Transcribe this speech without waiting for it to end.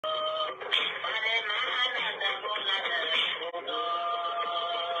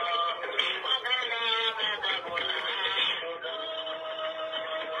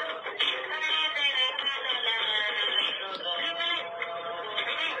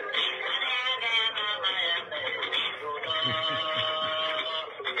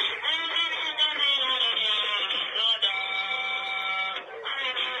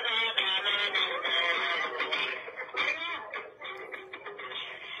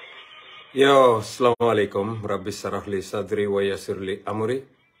Yo, assalamualaikum. Rabbi shrah li sadri wa yassir li amri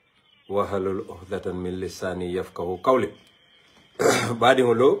wa halul uqdatan min lisani yafqahu qawli. Badi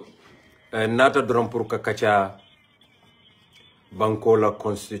ngolo nata drum pour ka kacha banko la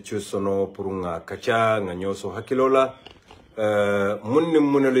constitution pour nga kacha nga nyoso hakilola munni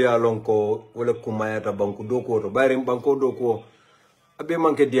munelu ya lonko wala kumayata banko doko to bari banko doko abe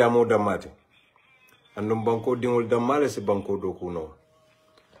manke diamo damate andum banko dingol damale si banko doko no.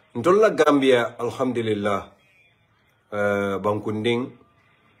 Ntolla Gambia alhamdulillah bankunding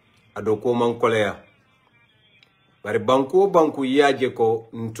adoko mankolea bari banku yaje ko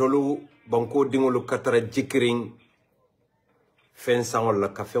ntolu banko dingolu katara jikiring fen sangol la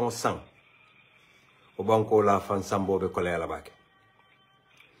ka fen sang o banko la fan sambo be kolea la bake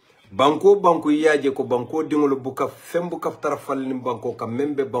banku yaje ko banko dingolu buka fen buka tara falni banko ka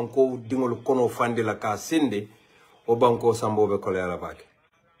membe banko dingolu kono fandi la ka sinde o banko sambo be kolea la bake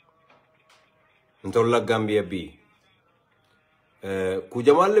ntolla Gambia bi ku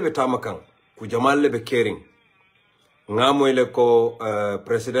jamal le be tamakan ku jamal le be caring ngamoy le ko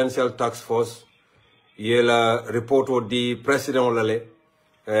presidential task force yela reporto di president lale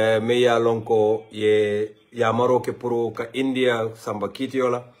me ya lonko ye ya maroke pro ka India samba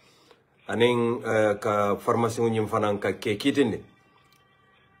kitiola anen ka pharmacie nyim fanan ka ke kitinde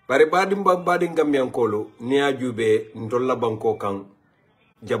bare badi Gambian kolo ni ajube ntolla banko kan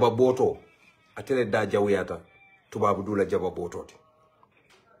jaba boto atele da jawiyata tubabu dula jaba bototi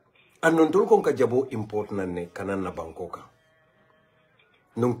annon tol kon ka jabo important ne kanan na bankoka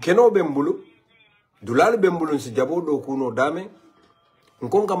non keno bembulu dulal bembulu si jabo do kuno dame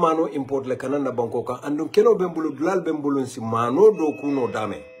nkon ka mano import le kanan na bankoka andon keno bembulu dulal bembulu si mano do kuno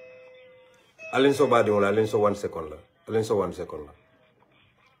dame alen so badi wala alen so 1 second la alen so 1 second la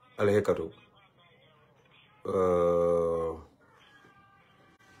ale hekato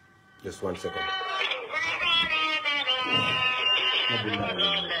just 1 second.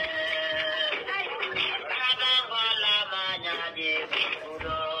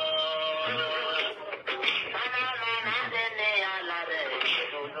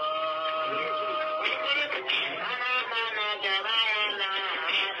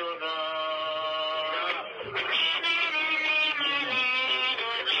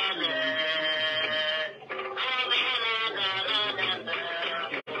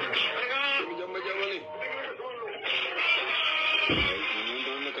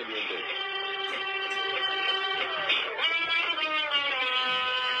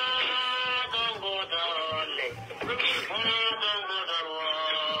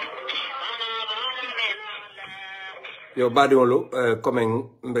 Yo badi wolo komen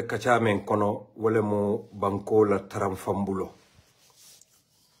mbe kachamen kono wole mo banko la taramfambulo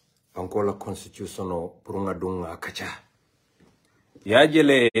banko la constitution pour nga dunga kacha ya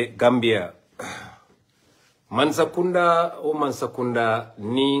jele Gambia mansakunda o mansakunda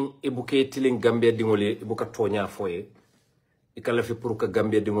ni ibuke tilin Gambia dingole ibuka tonya foye ikala fi pour ka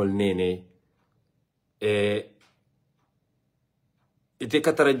Gambia dingol nene ite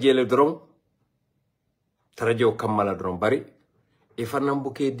katara jele dron tarajo kamala dron bari e fanam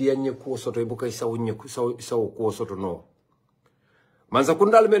buke dianye ko soto buke sawunye saw ko soto no manza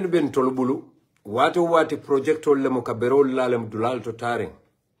kundal men ben tolbulu wati projectol le mo kaberol lalem dulal to taring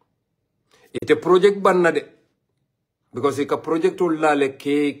ite project bannade because ka projectol lale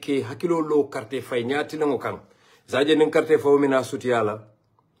ke hakilo lo carte fay nyati nango kan zaje nen carte fawmina sutiyala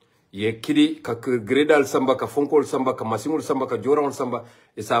ye kidi ka gredal samba ka fonkol samba ka masimul samba ka jorawol samba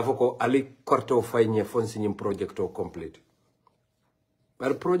e safo ko ali korto fayne fonsi nyim projecto complete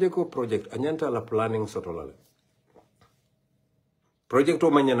bar project anyanta la planning sotolale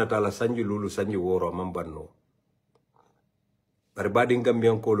projecto manyana la sanji lulu sanji woro mambanno bar badi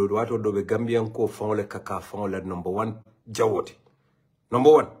Gambian ko lo wato dobe Gambian ko fonle kaka fonle number 1 jawoti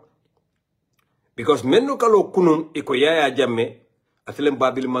number 1 because menno kalo kunum iko yaya jamme afilen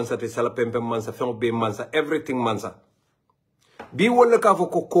babil mansa te sala pempe mansa fen be mansa everything mansa bi wala ka fo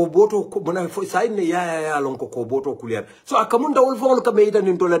ko boto ko bona fo sayne ya lon ko boto kuliat so akamunda wol fo ka meida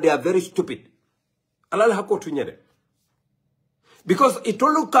nin dola they are very stupid alal hakko tunyede because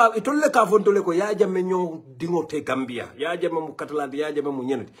itolle ka fo ndole ko ya jamme nyo dingo te Gambia ya jamme mu Catalan ya jamme mu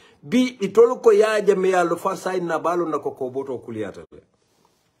nyenati bi itolle ko ya jamme ya lo fa sayne na balo na ko boto kuliata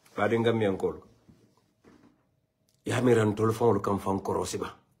badi Gambian ko yamiran tol fawol kam fan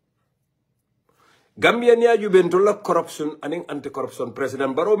korosiba Gambia ni aju ben tola corruption aning anti corruption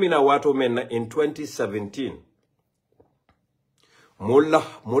president Barrow mina wato menna in 2017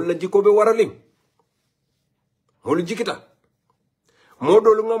 molla jikobe waralim mol jikita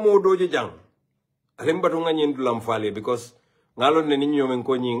modol nga modoje jang alim batu nga nyendu lam fale because ngalon ne ni nyomen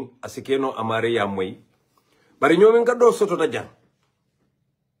ko nyin asikeno amare ya moy bari nyomen ka do soto ta jang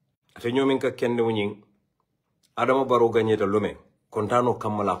ate nyomen ka kende nyin Adama Barrow ganyeta lume kontano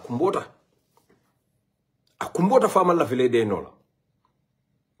kamala kumbota akumbota fama la file de nola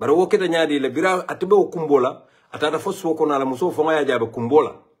bari wo keta nyaadi le bira atibe o kumbola atata fo soko na la muso fo ngaya jabe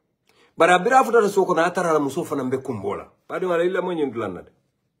kumbola bara bira futa soko na atara la muso fo na mbe kumbola badi wala illa mo nyin dulanna de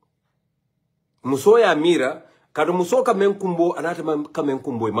muso ya mira kado muso ka men kumbo anata ka men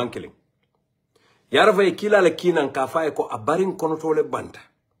kumbo e mankele yara fay kila la kinan ka fay ko abarin kono tole banta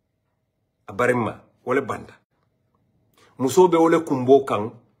abarimma wala banta muso be wala kumbo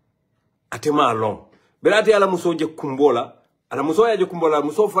kan atema long belati ala muso je kumbola ala muso ya je kumbola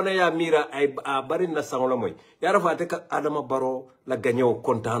muso fana ya mira ay abarin na sangola moy yara fa te ka Adama Barrow la gagnew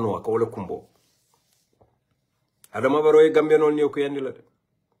kontano ka wala kumbo Adama Barrow e gambe non ni ko yandi la de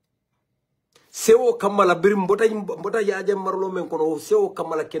sewo kamala birim mbota yaaje marlo men kono sewo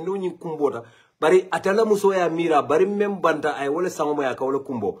kamala kendo nyi kumbota bari atala muso ya mira bari mem banta ay wala sangomo ya ka wala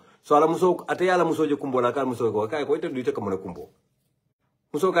kumbo so ala muso ataya muso je kumbo la ka muso ko kay ko ite duite kamala kumbo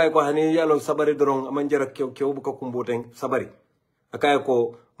muso kay ko hani yalo sabari dorong amanjara kew bu ka kumbo ten sabari akay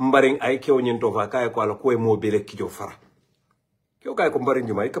ko mbaring ay kew nyin to fa kay ko ala ko e mo bele kijo fara kew kay ko mbaring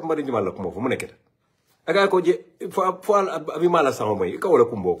juma ka mbaring juma la kumbo fu mu neketa akay ko je fo abi mala sangomo ka wala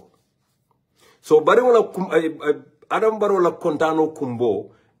kumbo so bari wala Adama Barrow la kontano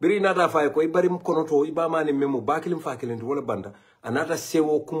kumbo biri nata fay ko bari kono to ibamani memo bakilim fakilen wala banda anata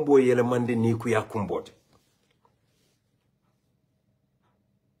sewo kumbo yele mande ni ku ya kumbote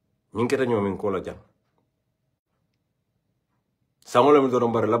ninketa nyomin ko la jam sangola mi do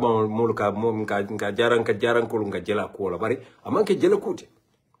bar la ba mol ka mom ka jaran ko nga jela ko la bari amanke jela kuti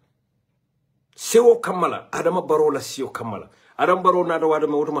sewo kamala Adama Barrow la sewo kamala Adama Barrow nada wada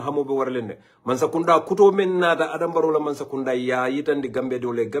ma wutuma hamobe warlende man sakunda kuto men nada Adama Barrow la man sakunda ya yitandi gambe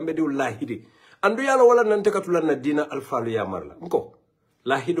de lahidi andu yalla wala nan tekatulan na dina alfalu ya marla nko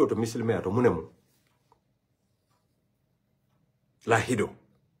lahido to muslime ato munemu lahido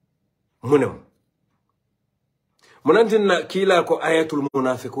munemu munantinna kila ko ayatul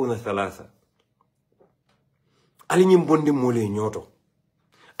munafiquna thalatha ali nyim bondi mole nyoto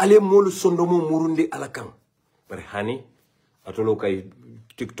ale molu sondomo murundi alakan bare hani atolo kay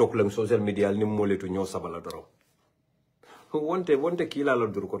TikTok lang social media ni mole to nyo sabala doro wonte kila la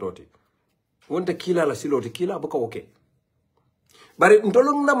dur ko toti wonte kila la siloti kila baka oke bare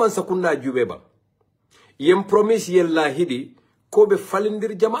ndolong na man sakunda jube ba yem promise yella hidi ko be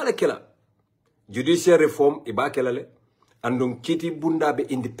falindir jamala kala judicial reform ibakela le andum kiti bunda be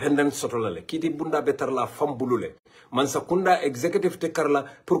independent sotolale kiti bunda be tarla fambulule man sakunda executive te karla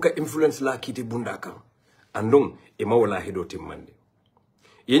pour que influence la kiti bunda kan andum ima wala hido timmande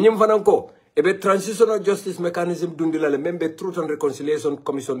yenyim fananko ebe transitional justice mechanism dundila le membe truth and reconciliation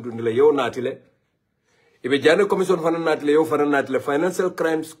commission dundila yo natile ebe jane commission fanan natile yo fanan natile financial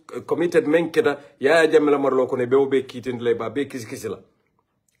crimes committed menkeda ya jamela marlo ko ne be obe kitindile ba be kisikisila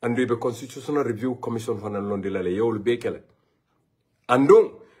andu ebe constitutional review commission fanan londila le yo be kele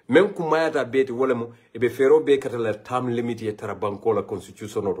andum men kumayata beti wala mo ebe fero be katala term limit ye tara banko la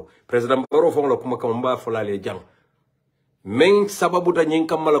constitution oto president Barrow fon la kuma kamba folale jang men sababu ta nyin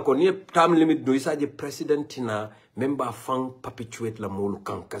kamala ko ni term limit do isaje presidentina memba fan perpetuate la molu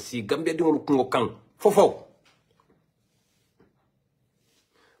kan kasi gambia di ngol kungo kan fofo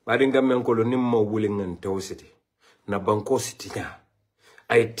badi ngamen ko lo nimma wuli ngan tewsiti na banko sitinya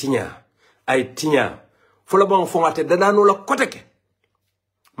ay tinya fola bon fongate dadano la koteke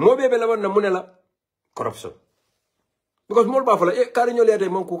mobe be laban na munela corruption because mol ba fala kari nyolete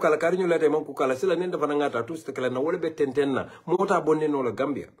man ku kala sila nenda fana ngata tout ce que la na wala be tentenna mota bonne no la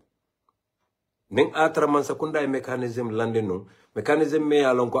Gambia nen atra man sakunda mechanism lande no mechanism me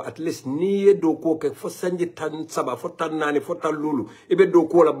alon ko at least ni e do ko ke fo sanji tan saba fo tan nani fo tan lulu ibe do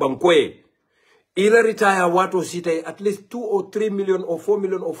ko la bankoe ila retire wato sita at least 2 or 3 million or 4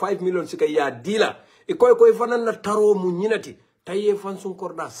 million or 5 million sika ya dila e koy fana na taro mu nyinati taye fansun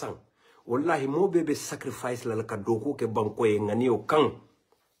korda sang wallahi mo bebe sacrifice la ka doko ke banko e ngani o kan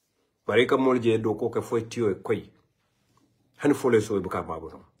barika molje doko ke foi tio e koy han fole so e buka babo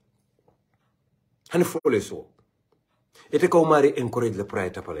no han fole so ete ko mari encourage le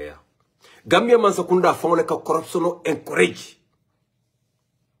pride tapale ya Gambia man sakunda fon ka corruption no encourage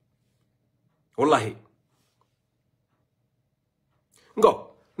wallahi ngo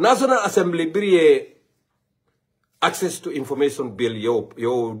National Assembly biriye access to information bill yo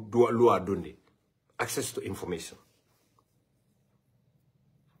loi dundi access to information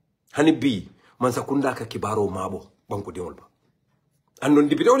hani bi man sakunda ka kibaro mabo banko diol ba andon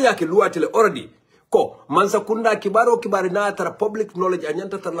dibito yake loi tele already ko mansa kunda kibaro kibari na tara public knowledge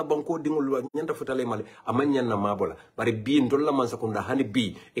anyanta tar la banko dingul anyanta futale male amanya na mabola bari bi ndolla mansa kunda hani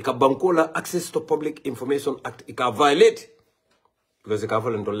bi ika banko la access to public information act ika violate because ika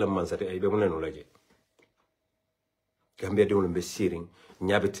fala ndolla mansa te ay be mun laje Gambia dingul be siring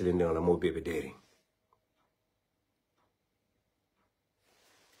nyabetile ndala mo bebe dering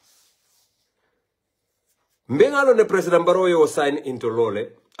mbengalo ne President Barrow yo sign into law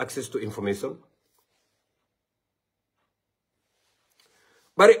access to information.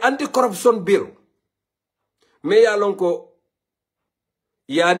 Bari anti-corruption bill. Me ya lonko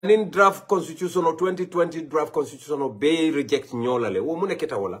ya nin draft constitution of 2020 draft constitution of be reject nyola le. Wo mune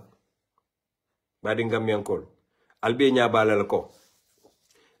keta wala. Badi ngami ankol. Albe nya balal ko.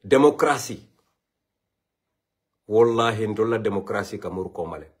 Democracy. Wallahi ndola democracy kamur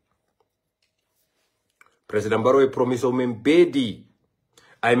komale. President Barrow promise o men bedi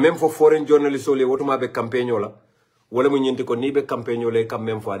ay même for foreign journalists ole wotuma be campaign la wala mu nyinti ko ni be campaign ole kam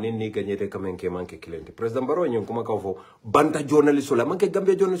même fois ni gagnete kam en ke manke client President Barrow nyon kuma ka fo banta journalist la manke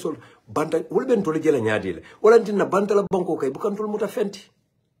Gambia journalist la banta wol ben to le jela nyaadi le wala tinna banta la banko kay bu kan tol muta fenti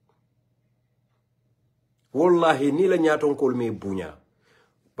wallahi ni la nyaton kol me bunya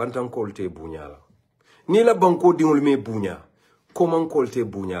bantan kol te bunya la ni la banko dingol me bunya comment kolte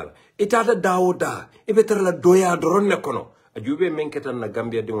buñala itata dawoda ibe tara la doya doron ne kono ajube menketan na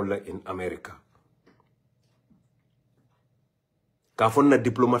Gambia dingol la in America ka fonna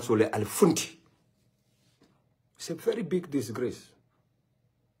diplomate sole al funti it's a very big disgrace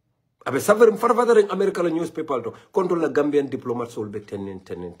abe saverim farfadare in America la newspaper to control la Gambian diplomate sole be tenen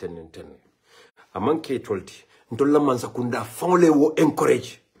amanke tolti ndolla mansa kunda fawle wo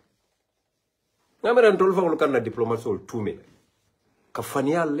encourage ngamera ndol fawlo kan na diplomate sole tume ka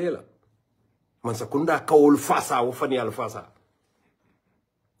fanial lela mansa kunda kawul fasa wo fanial fasa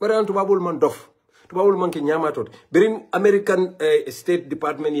baran tubabul man dof tubabul man ke nyamatot berin American State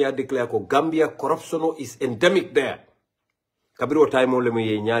Department ya declare ko Gambia corruption is endemic there kabiro time le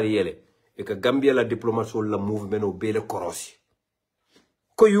me nyaari yele e ka Gambia la diplomacy la movement o bele korosi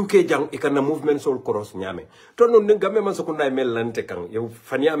ko UK jang e kana movement sol koros nyame to non ne Gambia man sakunda mel lante kan yow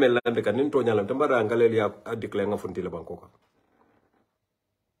fania mel lante kan nin to nyalam tambara ngalel ya declare nga funti la banko ka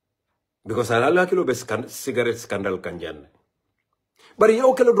because ala kilo be cigarette scandal kanjan bari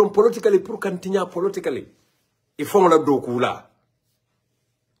yow kelo don politically pour kantinya politically il faut la do kula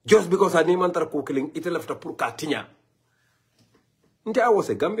just because ani man tar ko killing it left pour katinya nte I was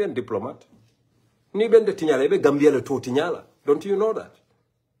a Gambian diplomat ni bende tinyala be Gambia le to tinyala don't you know that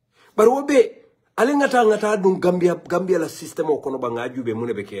bari wobe ale ngata dun Gambia la system o kono ba ngajube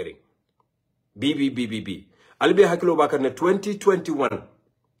mune be kering BBBBB albe hakilo bakane 2021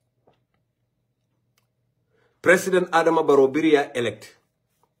 President Adama Barrow biria elect.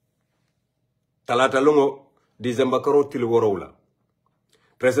 Talata lungo December karo tilworowla.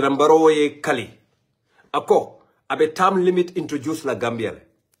 President Barrow ye kali. Ako abe term limit introduce la Gambia le.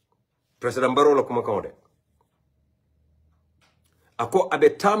 President Barrow la kuma kaode. Ako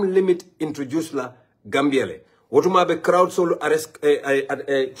abe term limit introduce la Gambia le. Wotuma abe crowd solo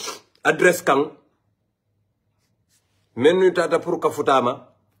address kang. Menu tata pour kafutama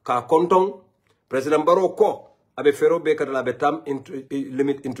ka kontong President Barrow ko abe fero be kata abe tam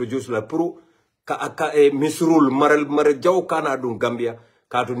limit introduce la pour ka misrul maral jaw kana dun Gambia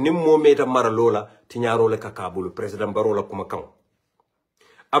ka to nimmo meta maralola tinyaro le kakabulu President Barrow la kuma kan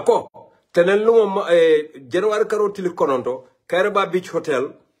ako tenen lumo January karo tili kononto Kairaba Beach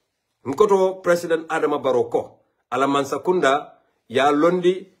Hotel nkoto President Adama Barrow ko ala mansa kunda ya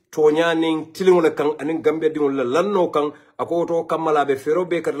londi tonya ning tilingol kan anin Gambia dingol la lanno kan ako to kamala be fero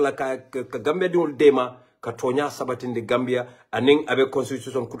be kata la ka Gambia dingol dema ka tonya sabatindi Gambia aning abe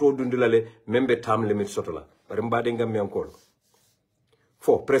constitution kuto dundilale membe term limit sotola bari mbade Gambia ko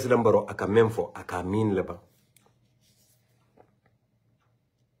fo President Barrow aka memfo aka min leba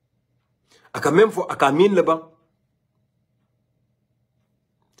aka memfo aka min leba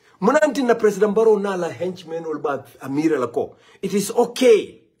munanti na President Barrow na la henchmen ol ba amira la ko it is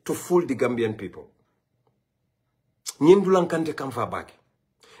okay to fool the Gambian people. Nyindulan kante kamfa baki.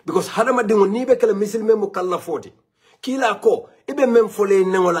 Because hadama dingo nibe kala misil memo kala 40. Kila ko, ibe memfole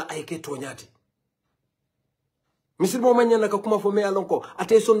nengola aike tonyati. Misil mo manyana kakuma fome alonko,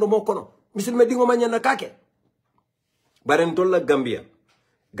 ate sondo mokono. Misil me dingo manyana kake. Barentola Gambia.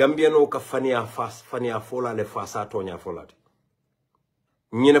 Gambia no ka fania fola le fasa tonya folati.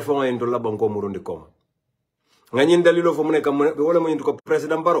 Nyina fonga endola banko murundi koma. Nganyin dalilo fo muneka wala mo yindu ko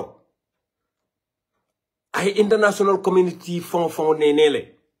President Barrow ay international community fond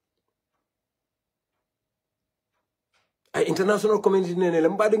nenele ay international community nene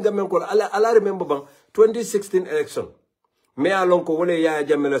lambadi ngamen ko ala remember bang 2016 election me alon ko wole ya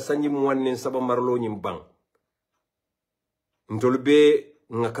jamela sanji muwannin saba marlo nyim bang ntolbe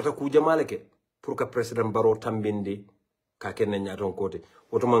ngakata ku jamale ke pour que president Barrow tambindi ka ken nyaton kote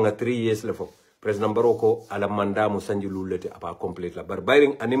otoma nga 3 years le fo president Barrow ko ala mandamu sanji lulete apa complete la bar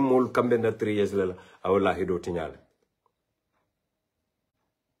bayring anim mol kambe na 3 years la awala hido tinyale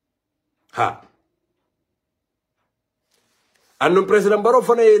ha annum president Barrow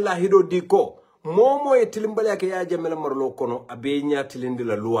fana la hido di ko momo e tilimbale yake ya jamela marlo kono abe nya tilindi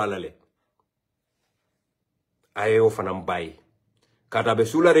la luwala le ayo fana mbayi kata be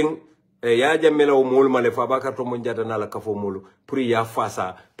sularing ya jamela o mol male fa bakato mon jada na la kafo molu pour ya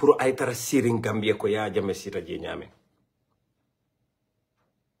fasa pour ay tara siring gambie ko ya jame sita je nyame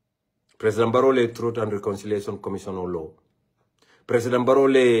president Barrow le Truth and Reconciliation Commission on Law, president Barrow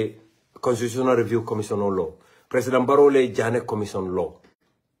le Constitutional Review Commission on Law, president Barrow le Jane Commission Law.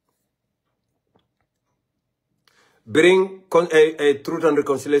 Bring a Truth and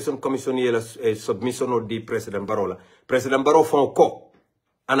Reconciliation Commission here a submission of the President Barrow. President Barrow found co,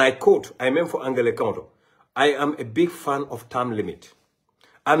 and I quote, I meant for Angele Counter, I am a big fan of term limit.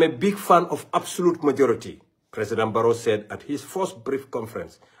 I'm a big fan of absolute majority, President Barrow said at his first brief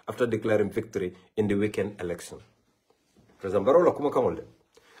conference after declaring victory in the weekend election. President Barrow,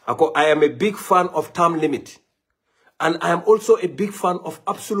 I am a big fan of term limit, and I am also a big fan of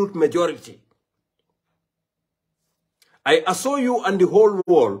absolute majority. I assure you and the whole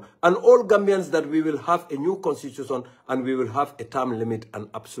world and all Gambians that we will have a new constitution and we will have a term limit and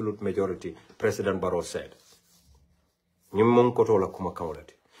absolute majority, President Barrow said.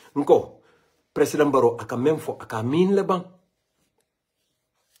 Nko, President Barrow aka memfo aka min lebang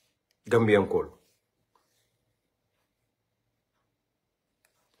Gambian kol.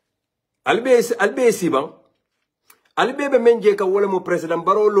 Albe sibang albe be menje ka wala mo President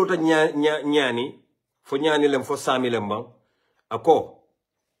Barrow lota nyani fo nyani lem fo sami lembang ako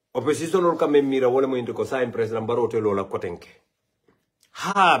opposition ol kam mira wala mo indi ko sa President Barrow te lola kotenke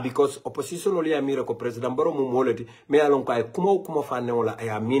ha because opposition ol ya mira ko President Barrow mo moleti me alon ko ay kuma fanne wala ay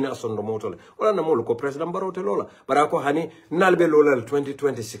amina sondo motole wala na mol ko President Barrow te lola barako hani nalbe lola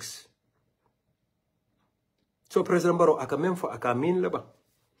 2026 so President Barrow aka memfo aka min leba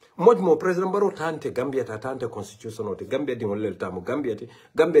mo President Barrow tante Gambia ta tante constitutional te Gambia di wol tamu Gambia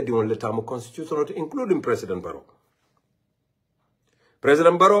di wol tamu constitutional te including President Barrow.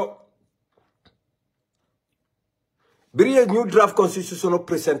 President Barrow bring a new draft constitutional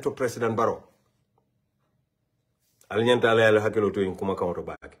present to President Barrow. Alnyanta ala hakelo to in kuma kaunto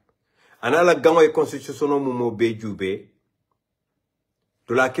baake. Anala gango e constitutional mo be jube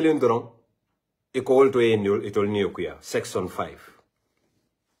to la kilin doron e ko wolto e ndol etol niyokuya section 5.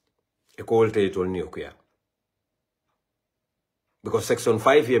 Because section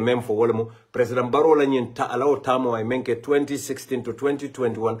 5 ye mem for wolemo President Barrow la nyin ta alaw tamo ay menke 2016 to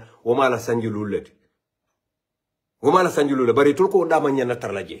 2021 woma la sanjulullet bari tulko dama nyana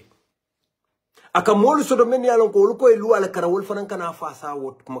tarlaje aka molu sodo men yalon ko ko e luwala kara wol fanan kana fasa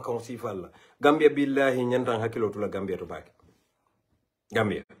wot kuma kan sifalla Gambia billahi nyantan hakilo tula Gambia to baki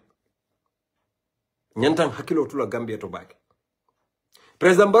nyantan hakilo tula Gambia to baki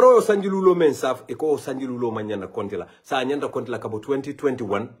President Barrow sanjilulo men saf e ko sanjilulo manyana kontila sa nyanda kontila kabo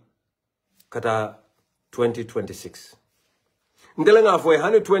 2021 kata 2026 ndelenga fo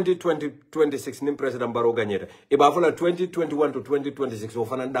hani 2026 nim President Barrow ganyeta e ba fola 2021 to 2026 o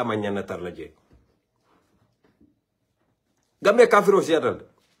fana da manyana tarlaje Gambia kafiro siatal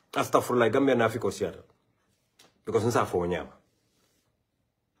astaghfirullah Gambia nafiko siatal because nsa fo nyama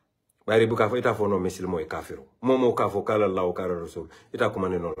bari buka fo ita fo no misil moy kafiro momo ka fo kala Allah kala Rasul ita kuma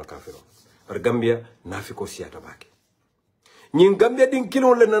ne no la kafiro ar Gambia nafiko siata baki nyin Gambia din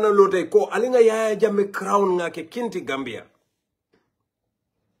kilon le nana lote ko alinga ya jamme crown ngake kinti Gambia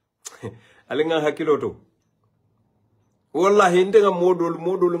alinga hakilo to wallahi ndenga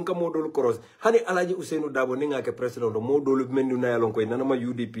modol nka modol cross hani alaji Ousainou Dabo ninga ke president modol mendu na yalon ko nana ma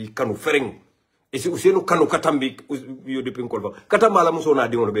UDP kanu fereng isi Ousainou kanu katambi UDP ngolba katambala musona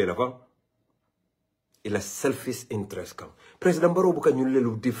di ngono be la fa ila selfish interest kam President Barrow buka nyulle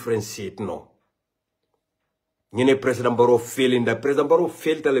lu differentiate no nyene President Barrow failing that President Barrow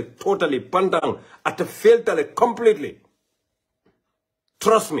failed totally pandang at failed completely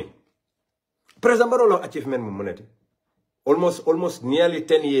trust me President Barrow lo achievement mu moneti almost nearly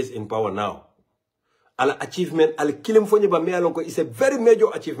 10 years in power now ala achievement al kilim fonye ba me alon ko is a very major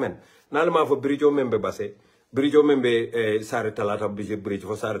achievement nalma fo bridge membe basse bridge membe sare talata bridge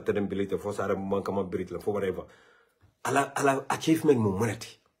fo sare tedem bilite fo sare mankama bridge la fo whatever ala achievement mu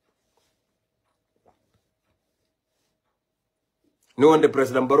moneti No one the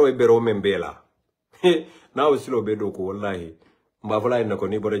President Barrow e bero membela. Now silo bedo ko wallahi. Mbafala ina ko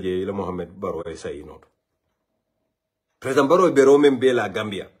ni bora je ila Mohammed Barrow e say not. President Barrow e bero membela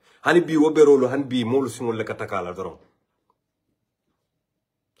Gambia. Hani bi wo bero lo han bi molu singol le katakala doron.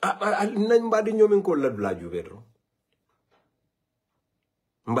 Nañ mbadi ñomin ko la dula jube doron.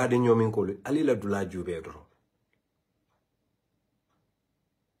 Mbadi ñomin ko ali la dula jube doron.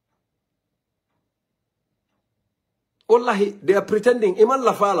 Wallahi, they are pretending. Iman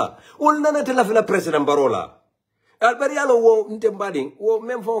la fala. Ul nana te la fila President Barrow la. Albarialo wo ntembading wo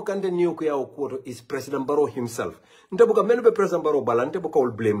même fo kante new ko yaw ko is President Barrow himself. Nte buka menu be President Barrow balante buka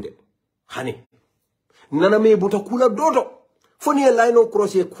ul blame de. Hani. Nana me buta kula dodo. Foni e line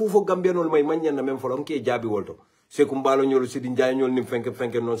cross e kufo gambianol may manya na même fo onke jabi wolto. Se kumbalo nyolu sidin jay nyol nim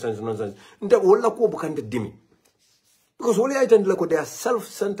fenke nonsense. Nte wala ko bukante dimi. Because wali aitan la ko they are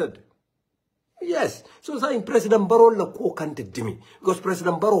self-centered. Yes. So saying President Barrow la ko kante dimi. Because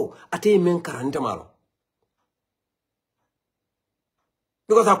President Barrow ate men karante malo.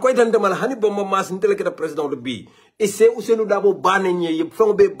 Because I quite understand hani Bamba mas intellectual president of the B. Ese usenu dabo banenye ye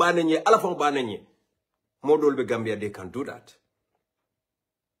fong be banenye ala fong banenye. Modol be Gambia they can do that.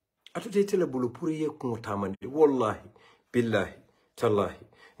 Atu tele bulu puri ye ko tamande wallahi billahi tallahi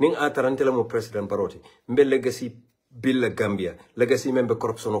ning atarantela mo President Barrow mbe legacy Bill Gambia legacy membe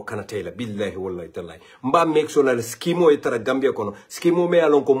corruption o kanatela billahi wallahi tallahi mba make sure la skimo e tara Gambia kono skimo me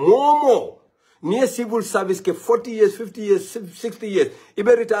alon ko momo ni civil service ke 40 years 50 years 60 years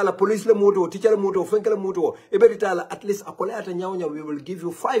iberita ala police le moto teacher le moto fenkele moto iberita ala at least akola ata nyawnya we will give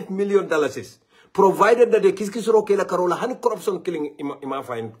you $5 million provided that the kiskisoro ke la karola hani corruption killing ima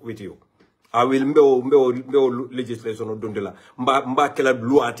find with you. I will mbeo legislation o dondela mba kela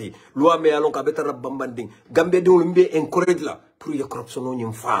luati loi me alon ka betara bambanding Gambia dingul mbe encourage la pour ye corruption o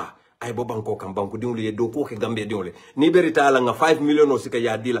nyimfa ay bo banko kam banko dingul ye do ko ke Gambia dingul ni berita ala nga 5 million o sika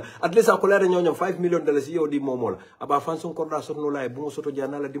ya dila at least akola re nyonyam $5 million yo di momola aba fanson korda sotno la e bu soto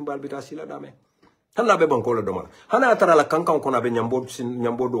janala dimbal bita sila dame hanna be banko la domala hana atara la kankan ko na be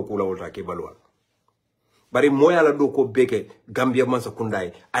nyambo do ko la wota ke balwal bari moya la do ko beke Gambia man sa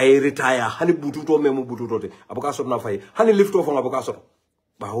kundai ay retire hani bututo memo bututo te abuka sot na fay hani lifto fo abuka sot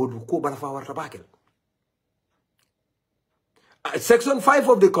ba hodu ko bala fa warta bakel. Section 5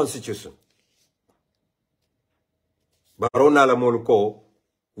 of the Constitution Barrow na la mol ko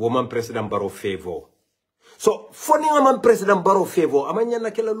woman President Barrow favor so foni man President Barrow favor amanya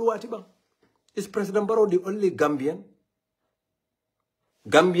na kala luati ba is President Barrow the only Gambian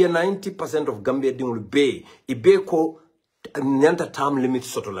 90% of Gambia dingul be ibe ko nyanta term limit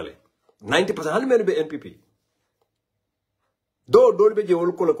sotolale 90% hal menu be NPP do be je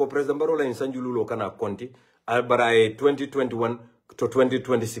wol ko President Barrow la insanjululo kana konti albara 2021 to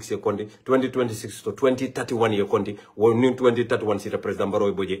 2026 ye konti 2026 to 2031 ye konti woni 2031 sita President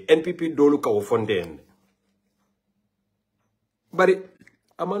Barrow boje NPP dolu ka wo fonde bari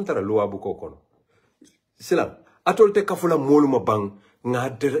amantara luwa bu ko kono silam atolte kafula moluma bang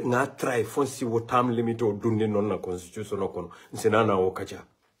nga try fonsi wo tam limit o dunde non na constitution kono nsinana o kaja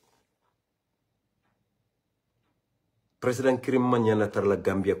President Kirim manyana tarla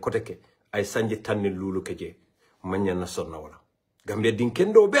Gambia koteke ay sanji tanni lulu keje manyana sonna wala Gambia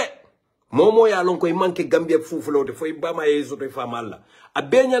dinkendo be momo ya lon koy manke Gambia fufulote foy bama yeso to famalla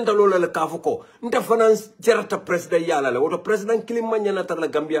abenya ndalola la kafuko nta finance jarata president yala la woto President Kirim manyana tarla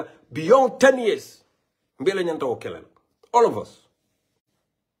Gambia beyond 10 years mbele nyanta o kelal all of us.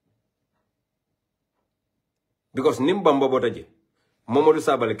 Because nim Bamba botaje, Momodu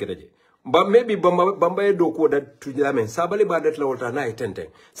Sabali kedaje. But maybe Bamba do ko that to Jamen, Sabali badat la wota na itenten.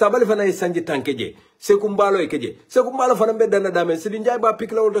 Sabali fana isanji tankeje, sekumbalo ekeje. Sekumbalo fana be dana dame, sidinjay ba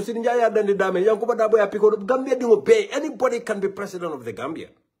pikla wota, sidinjay ya dandi dame, yankuba dabo ya piko, Gambia dingo pay. Anybody can be president of the Gambia.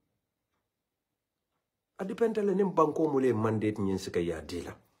 Adipentele nim banko mule mandate nyensika ya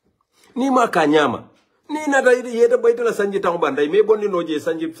dila. Nima kanyama. Ni na da yeda bayta la sanji taw banda me bonni noje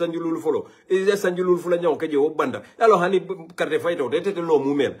sanji lulu folo e sanji lulu fula nyaw keje o banda alo hani carte fayto de tete lo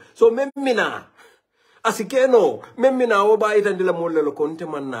mumel so memmina asikeno memmina o ba itandi la molle lo konte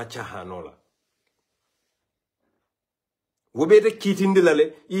man na chahanola wobete kitindi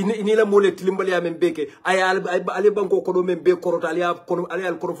lale ini la mole tilimbali amen beke ay ali banko ko do men be korota ali kono ali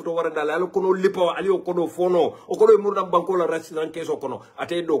al kono futo waranda ali kono lipo ali kono fono o kono murdam banko la restaurant keso kono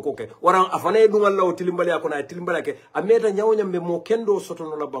ate do koke waran afane dungal law tilimbali akona ay tilimbali ke ameta nyawnya be mo kendo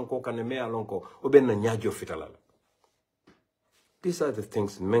sotono la banko kan me alonko o ben na nyaajo fitalal. These are the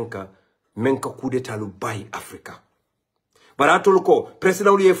things menka coup d'etat lu bay Africa bara atol ko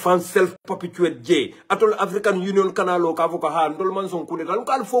president uli fan self perpetuate je atol African Union kanalo ka foko ha ndol man son coup d'état lu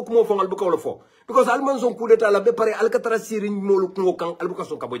kal foko mo fongal bu ko fo because al man son coup d'état la be pare al katara sirin molu ko kan al bu ka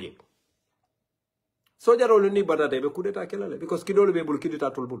son ka boje so jaro ni badade be coup d'état kelale because kidolo be bul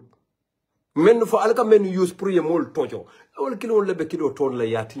kidita tol bul men fo al ka men use pour ye mol tojo wal kilo le be kido ton la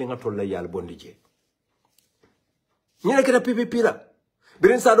yatili nga tol la yal bondi je ñene keta PPP la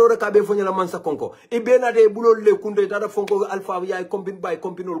birin sa do reka be fonya la mansa konko e be na de bulol le kunde tada fonko alpha yaay combine bay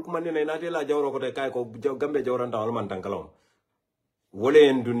combinol kuma ne na de la jawro ko de kay ko gambe jawranda wal man tankalon wole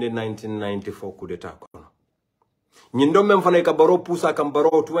en dunde 1994 coup d'état kono ñindo mem fane ka Barrow pusa kam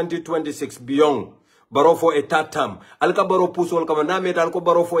Barrow 2026 beyond Barrow for a third term alka Barrow pusol kam na me dal ko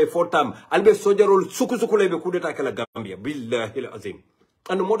Barrow for a fourth term albe sojarol suku lebe coup d'état kala Gambia billahi alazim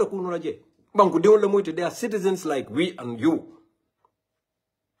and moto kuno na je banku de wala moyti they are citizens like we and you.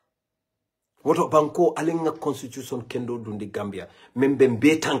 Woto banko alinga constitution kendo dundi Gambia membe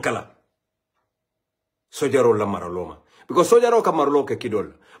mbe tankala sojaro la maraloma because sojaro ka maralo ke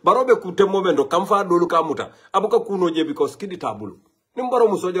kidol barobe kute momento kamfa dolu kamuta abuka kuno je because kidi tabulu nimbaro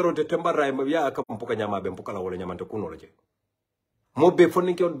mu sojaro te tembara ya aka mpuka nyama be mpuka la wala nyamante kuno loje mobe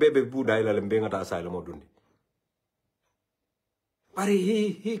fonike on bebe buda ila lembe ngata asile mo dundi. But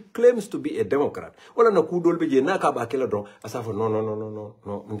he claims to be a Democrat. Wala na kudol beje na ka ba kela don asafo no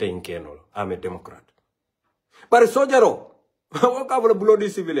ndenkenol. I'm a Democrat. But sojaro waka wala bloody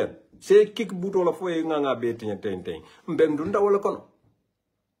civilian. Se kick buto la foye nga be ten. Mbendunda wala kono.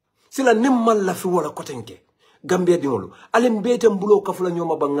 Sila nimmal la fi wala kotenke. Gambia dingolo. Ale mbete mbulo kafula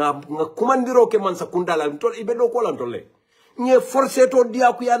nyoma ba nga kumandiro ke man sakundala ntol ibedo ko lan tolle. Nye forcé to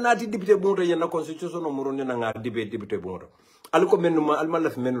dia ku ya nati député bonto yena constitution no muro na nga député bonto. Aliko menuma almala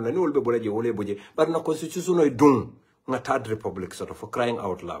fi menuna ni wolbe boleje wole boje but na constitution no dun nga third republic sort of for crying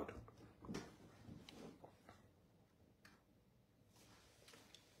out loud.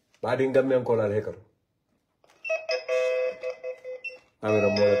 Badi ngamme ko la hekar amira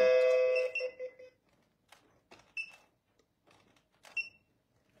mo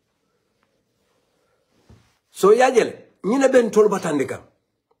so yajele ñina ben tol batandika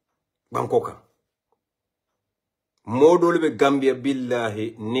bankoka modol be Gambia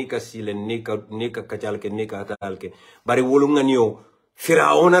billahi nika sile nika kacalke nika atalke bari wolu nganiyo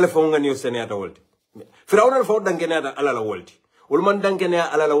firaona le fo nganiyo senata wolti firaona le fo dankenata ala la wolti wol man dankene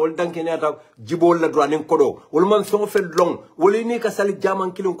ala la wol dankene ata jibol la droit nin kodo wol man so fel long wol ni ka sali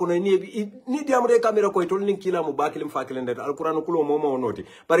jaman kilon kono ni diamre camera ko tol nin kila mu bakilim fakilen de alquran kulo momo noti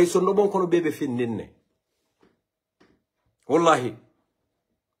bari so no bon kono bebe finninne wallahi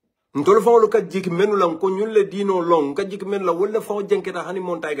ntol fa lu ka jik menu lan ko ñulle dino long ka jik men la wala fa jenketa hani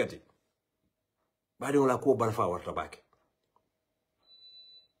montay gati badi wala ko bal fa warta bake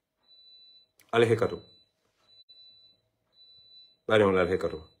ale hekatu badi wala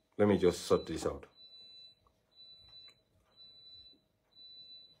hekatu let me just sort this out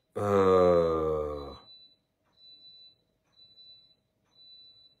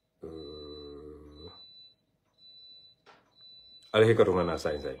ale hekatu ngana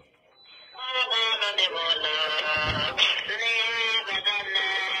sai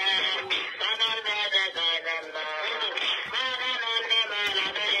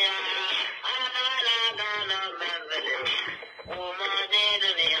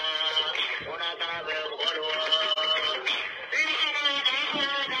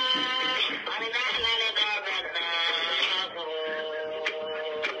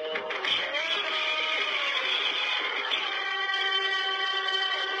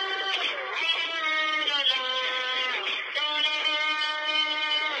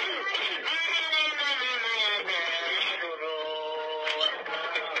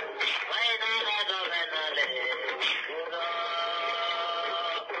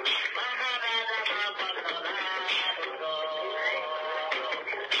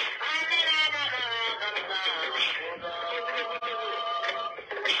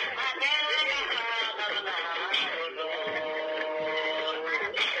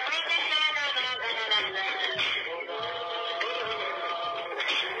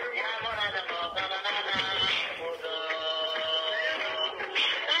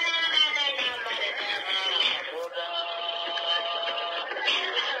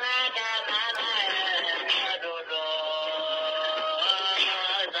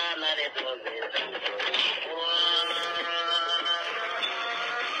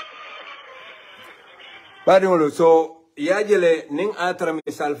Badimolo so yajele ning atra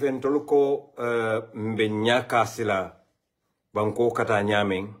misal fen tolko mbe nyaka sila banko kata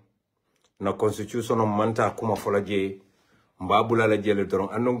nyamen na constitution manta kuma folaje mbabula la jele doron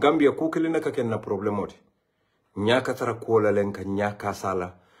anon Gambia ku kelina ka ken na problemote nyaka tara kola lenka nyaka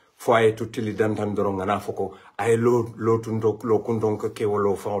sala fo ay tutili dantan doro ngana foko ay lo tundo lo kundon ko ke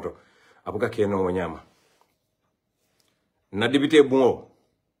wolo fawto abuka ke no nyama na dibite bungo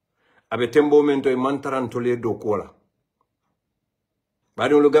abe tembo mento e mantaran to le do kola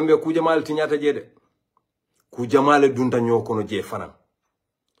bari lo Gambia ku jamal tinyata jede ku jamale dunta nyoko no je fanan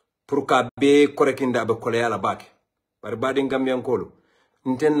pour ka be korekinda be kole ala bake bari badi Gambia kolo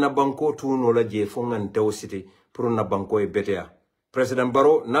nten na banko tu no la je fo ngan tew city pour na banko e betea President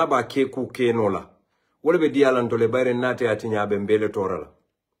Barrow na ba ke ku ke no la wala be dialan to le bare nate atinya be mbele torala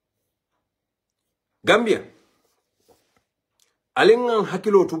Gambia alingan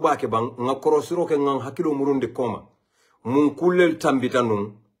hakilo tu bake bang nga korosiro ke ngan hakilo murundi koma mun kulel tambita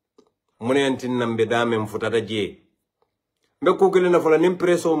nun munentin nambe dame mfutata je mbe kugele na fola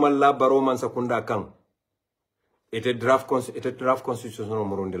nimpreso malla Barrow man sakunda kan ete draft constitutional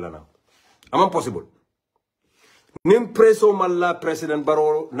murundi lana ama possible nimpreso malla President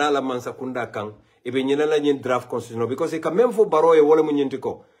Barrow na la man sakunda kan ebe nyina la nyin draft constitutional because e ka même fo Barrow e wala mu nyinti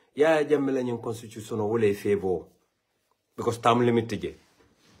ko ya jamme la nyin constitutional wala e favor because time limit je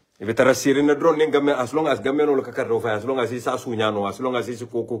if tara sirina drone ninga me as long as gamme no ka karro fa as long as isa sunyano as long as isa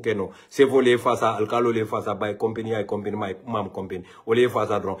koko keno se volé face à alcalo le face à by company ay company my mam company o le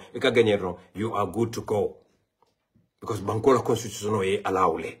face à drone e ka gagner drone you are good to go because banko la constitution e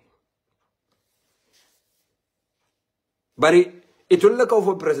alawle bari itulla ka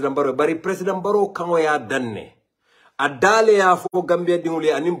fo President Barrow bari President Barrow kan ya danne adale ya fo Gambia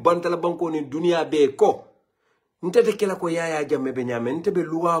dingule anim bantala banko ni dunia be ko ntete kela ko yaya jamme be nyame ntebe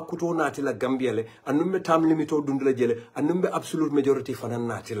luwa kuto nati la Gambia le anumbe tam limito dundula jele anumbe absolute majority fanan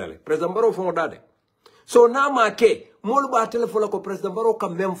nati la le President Barrow fo dade so na ma ke mol ba telefola ko President Barrow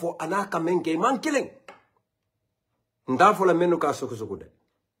kam même fo anaka menke man killing nda fo la menu ka soko de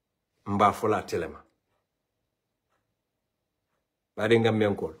mba fo la telema bari Gambia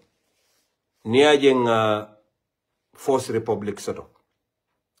ko ni aje nga First Republic soto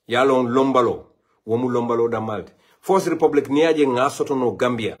yalon lombalo womu lombalo da Malta First Republic niaje nga soto no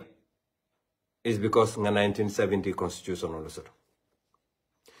Gambia is because nga 1970 constitutional soto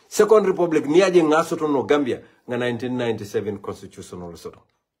Second Republic niaje nga soto no Gambia nga 1997 constitutional soto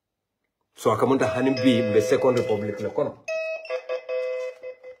so akamunta hanimbi mbe Second Republic le kono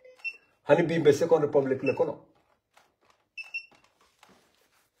hanimbi mbe Second Republic le kono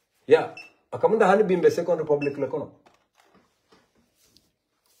yeah akamunta hanimbi mbe Second Republic le kono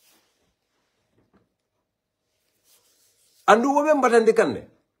andu wobe mbatandi kanne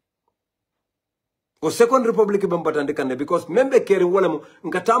ko Second Republic be mbatandi kanne because membe keri wala mu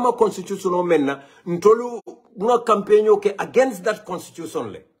nkatama constitution o menna ntolu nga campaign ke against that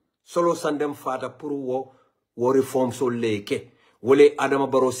constitution le solo sandem fata pour wo reform so leke wole Adama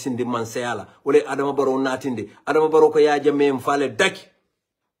Barrow sindi mansayala wole Adama Barrow natindi Adama Barrow ko yaaja mem fale daki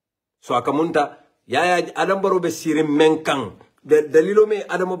so akamunta yaya Adama Barrow be sire menkan dalilo me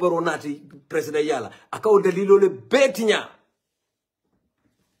Adama Barrow nati president yala akaw dalilo le betinya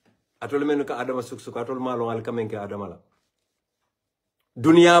atol men ka Adama suksu atol malo al kamen ke Adama la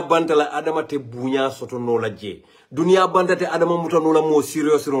dunia bantala Adama te bunya soto no la je dunia bantate Adama mutano la mo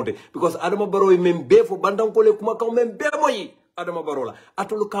serious ronte because Adama Barrow men be fo bandan ko le kuma kan men be moyi Adama Barrow la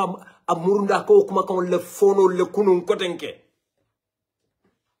atol ka amurunda ko kuma kan le fono le kunun kotenke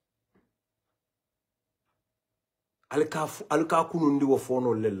alka kunun ndi wo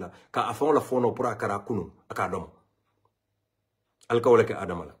fono lella ka afon la fono pour akara kunun aka dom alka wala ke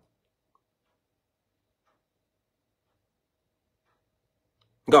Adama la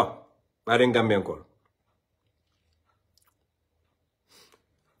go bare Gambien ko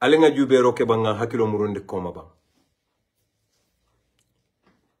alenga jubero ke banga hakilo murundi koma ba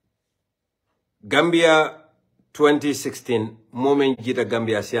Gambia 2016 moment jita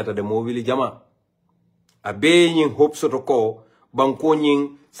Gambia siata de mo wili jama abe nyin hope soto ko banko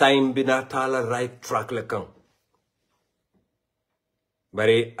nyin saim bina tala right track le kan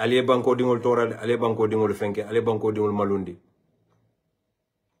bare ale banko dingol toral ale banko dingol fenke ale banko dingol malundi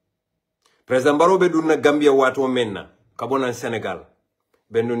President Barrow be dunna Gambia wato menna kabona Senegal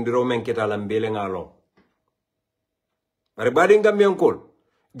bendondiro men ketala mbele ngalon bare badi Gambia kol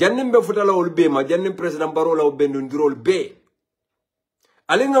jannim be futala ol be ma jannim President Barrow la bendondiro ol be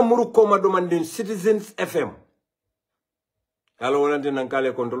alinga muru koma domandin Citizens FM ala wonante nan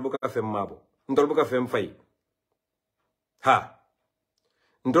kale control buka FM mabo ndol buka FM fay ha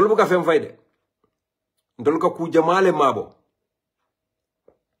ndol buka FM fay de ndol ka ku jamale mabo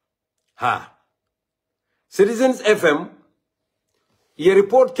ha Citizens FM ye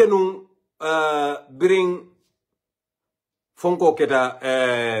report kenu bring fonko keta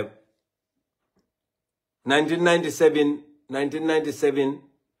 1997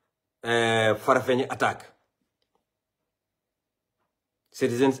 Farafenni attack.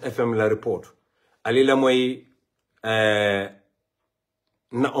 Citizens FM la report. Ali la moy na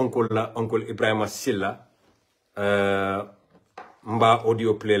oncle Ibrahima Silla mba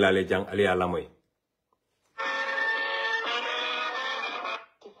audio play la le jang ali la moy.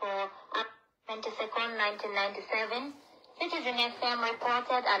 22nd, 1997, Citizen FM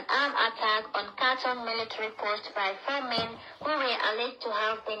reported an armed attack on Khartoum military post by 4 men who were alleged to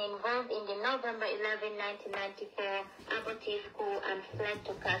have been involved in the November 11, 1994 abortive coup and fled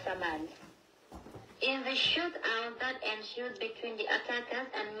to Casamance. In the shootout that ensued between the attackers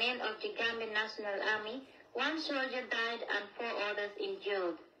and men of the Gambian National Army, 1 soldier died and 4 others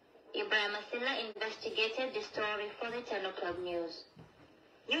injured. Ibrahim Silla investigated the story for the 10 o'clock news.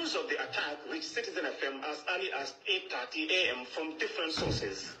 News of the attack reached Citizen FM as early as 8:30 a.m. from different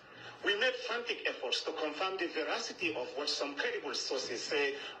sources. We made frantic efforts to confirm the veracity of what some credible sources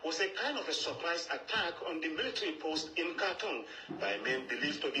say was a kind of a surprise attack on the military post in Khartoum by men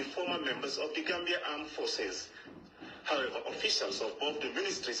believed to be former members of the Gambia Armed Forces. However, officials of both the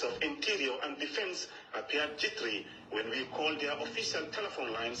Ministries of Interior and Defense appeared jittery when we called their official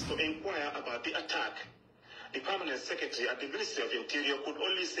telephone lines to inquire about the attack. The permanent secretary at the Ministry of Interior could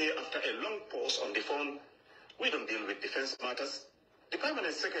only say after a long pause on the phone, "We don't deal with defense matters." The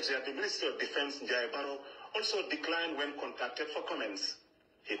permanent secretary at the Ministry of Defense, Barrow, also declined when contacted for comments.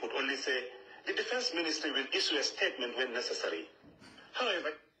 He could only say, "The Defense Ministry will issue a statement when necessary."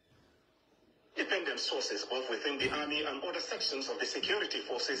 However, independent sources, both within the army and other sections of the security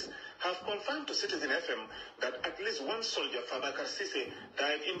forces, have confirmed to Citizen FM that at least 1 soldier, Fabakar Sise,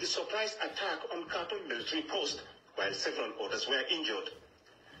 died in the surprise attack on Khartoum military post, while several others were injured.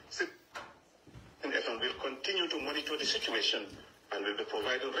 Citizen FM will continue to monitor the situation and will be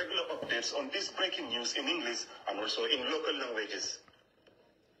providing regular updates on this breaking news in English and also in local languages.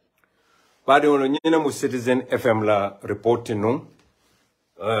 Badi wono nyina mu Citizen FM la reporting no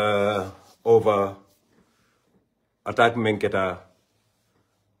over attack menketa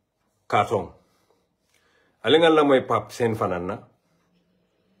Khartoum. Alengan la moy pap sen fanana.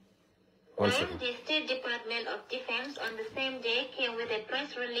 While the State Department of Defense on the same day came with a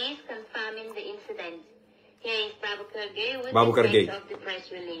press release confirming the incident. Here is 𝒂𝒄𝒄𝒏 with the text of the press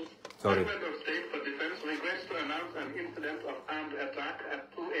release. Sorry. The Department of State for Defense regrets to announce an incident of armed attack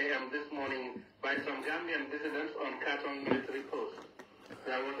at 2 a.m. this morning by some Gambian dissidents on Khartoum military post.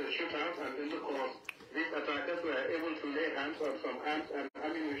 There was a shootout, and in the course, these attackers were able to lay hands on some arms and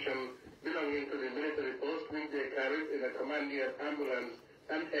ammunition belonging to the military post, which they carried in a commandeered ambulance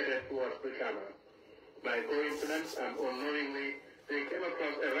and headed towards the camera. By coincidence and unknowingly, they came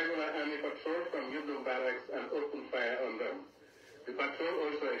across a regular army patrol from Yundum Barracks and opened fire on them. The patrol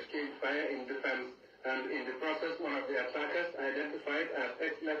also exchanged fire in defense, and in the process, one of the attackers, identified as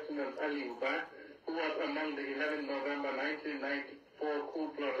ex-Lieutenant 𝒂𝒂𝒏, who was among the 11 November 1994 coup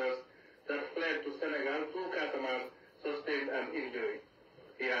plotters that fled to Senegal through Casamance, sustained an injury.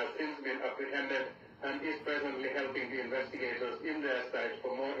 He has since been apprehended and is presently helping the investigators in their search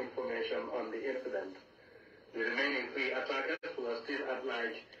for more information on the incident. The remaining 3 attackers, who are still at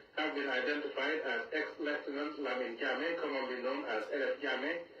large, have been identified as ex-Lieutenant Lamin Jammeh, commonly known as LF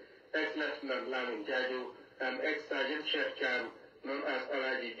Jammeh, ex-Lieutenant Lamin Jaju, and ex-Sergeant Chef Chan, known as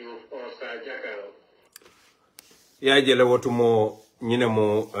Alaji Diouf or Sir Jakaro. Ya jele wotu mo nyine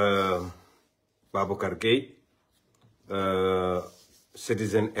mo Baboucar Gueye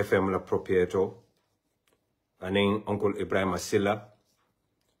Citizen FM la proprietor aning Uncle Ibrahima Silla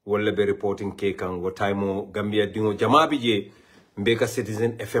wala be reporting ke kan wo time Gambia dingo jamabi je mbeka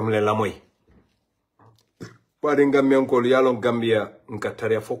Citizen FM le lamoy pare Gambia ko yalon Gambia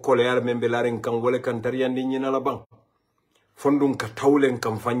nkataria fo ko le yar membe laren kan wala kan tariyandi nyina la bang fondum ka tawlen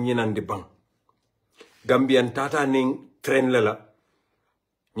kan fanyinandi bang Gambian tata ning train lela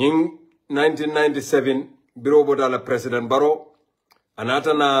ning 1997 biro boda la President Barrow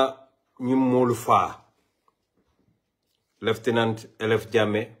anata na nyimolu fa Lieutenant LF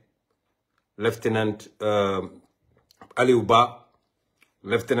Jammeh, Lieutenant Aliou Ba,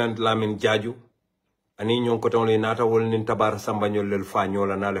 Lieutenant Lamin Jaju, ani nyon koton le nata wol nin tabar samba nyol lel fa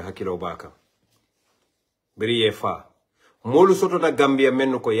nyola na le hakilo baka. Biri ye fa. Molu soto na Gambia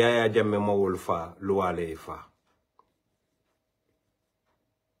menno ko Yaya Jammeh ma wol fa, luwale fa.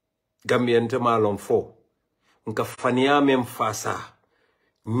 Gambia ntema lon fo. Nka fania mem fasa.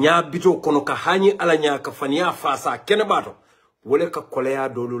 Nya bito kono ka hani ala nya ka fania fasa kene bato wole ka kolea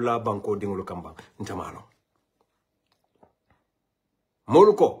dolu la banko dingulu kamba ntamalo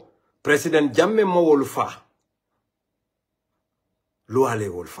moluko President Jammeh mo wolu fa luale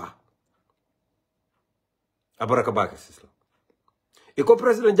wol fa abaraka bake sisla iko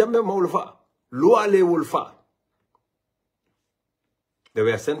president jamme mawulfa luale wulfa. They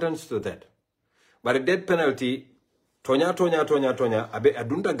were sentenced to that. But the death penalty, tonya abe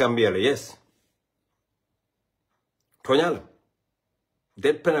adunda Gambia, yes. Tonya,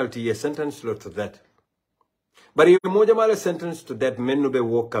 death penalty is sentenced to that. But if Mojamale sentenced to death, men no be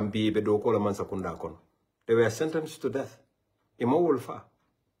walk can be be do kola mansakunda kono. They were sentenced to death. Imo wolfa.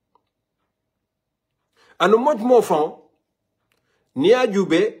 And much more fun, Nia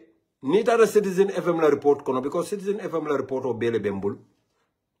Jube, Nita Citizen FM la report kono, because Citizen FM la report o Bele Bembul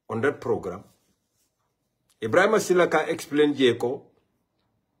on that program. Ibrahim Silaka explained Jeko,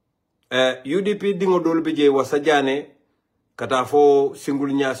 UDP dingo dolbe je wasajane, katafo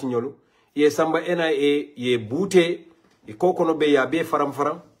singul nyas nyolu, ye samba NIA, ye bute, ikokono be ya be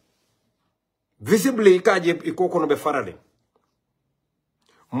faram. Visibly ikaje ikokono be farade.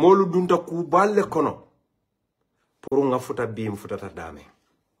 Molu dunta kubale kono, purunga futa bim futata dame.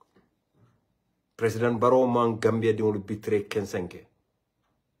 President Barrow man Gambia dingo bitre kensenke.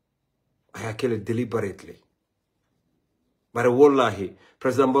 I kill it deliberately. But wallahi,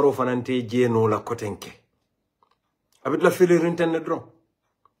 President Barrow fanante jeno la kotenke. Abit la fili rintene dron.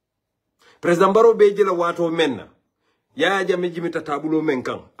 President Barrow beje la wato menna. Ya jame jimita tabulo men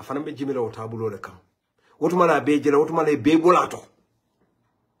kan. Afana be jimita o tabulo le kan. Wotumala beje la wotumala bebolato.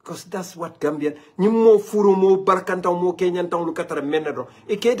 Because that's what Gambian. Nyimo furu mo barkanta mo Kenyan town lu katara menna dron.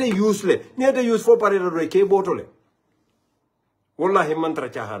 E kete useless. Ni ete use for parade do e ke botole. Wallahi mantra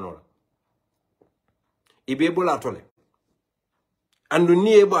chahanola. Ibe bolatole. Andu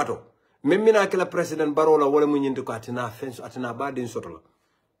ni e bato. Memina kila President Barrow la wala munyindi ko atina fenso atina badin sotola.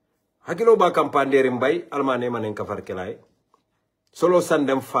 Hakilo ba kampandere mbay almane manen kafar kelay. Solo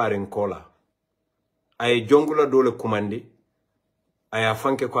sandem farin kola. Ay jongula dole kumandi. Ay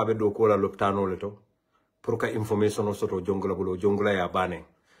afanke ko abe do kola loptano leto. Pour ka information o soto jongula bulo jongula ya bane.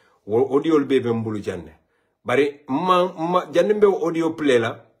 Wo audio bebe mbulu janne. Bari janne mbe audio play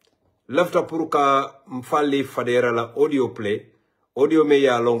la. Lafta pour ka mfali fadera la audio play. Audio me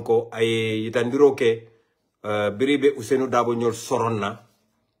ya lonko ay yitandiro ke biribe Usenu Dabo nyol soronna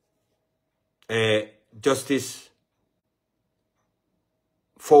Justice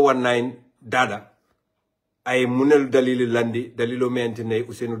 419 dada ay munel dalili landi dalilo me antine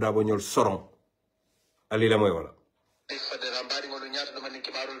Usenu Dabo nyol soron alila moy wala fadera mbari ngol nyaata do man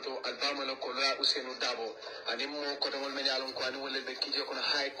kibarul to albama la ko la Usenu Dabo ani mo ko dangol men yalon ko ani wolle be kijo kono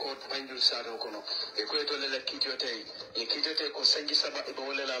high court banjul sado kono e ko to le kijo tay e kijo tay ko sangi saba e bo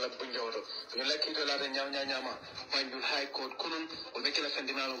wolle la bunjawdo yo la kijo la nyama banjul high court kono o be kala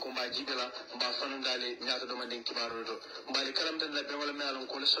fendinalon ko mba jibela mba fanundale nyaata do man kibarul to mbali kalam tan la be wolle men yalon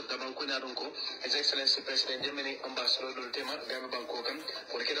ko le sodda banko nyaadon ko his excellency president Germany ambassador do tema gam banko kam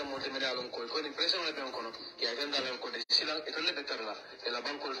ko le kedam mo men yalon ko ni president la be kono ya gandalen ko de silan e to le betarla e la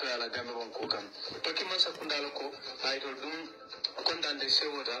banko to ya la gam banko kam to ki man sakunda ko ay to dum kondande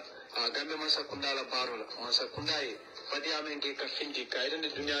sewota gambe masa kundala barola masa kundaye fadi amenge ka finji ka iden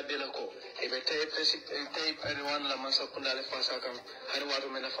dunya de la ko e be tay tay everyone la masa kundala fasa kam har wato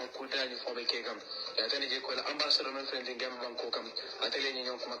mena fam kudani fo be ke kam ya tani je ko la ambassador men friend ngam banko kam atele ni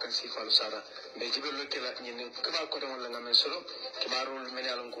ñon kuma kan sifalu sara be jibel lo kala ñen ko ba ko don la ngam solo kibarul men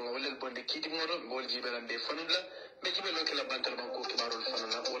yalon ko ngol bonde kiti modo bol jibelan be fanula be jibel lo kala bantal banko kibarul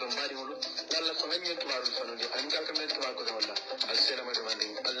fanula wodo mbadi wolu yalla fa ngam kibarul fanula an gal kam men kibar ko don la السلام عليكم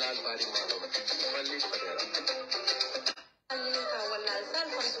الله البارك معلومة ولي فدرا يلينكا ولا سال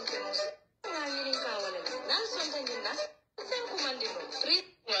فانتوكيموس يلينكا ولا نال سونتانينا سانكو ماندينو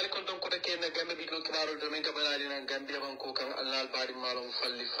عليكم دونك كنا غامبي بيلو كبارو دومين كبارالينا غامبيا بانكو كان الله البارك معلوم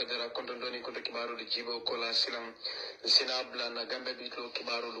فالي فدرا كنتون دوني كنتو كبارو دي جيبو كولا سلام سينابلا نا غامبي بيلو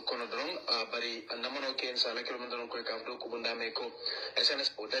كبارو لو كونو درون باري نامانو كين سالا كيلو مندون كوي كافدو كو بوندا ميكو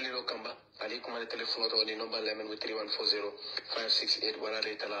SMS o dalilo kamba عليكم على التليفون روني نمبر لمن 3140 ولا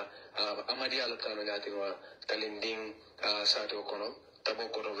ريتلا أمادي على تانو جاتي وا تليندين ساتو كونو تابو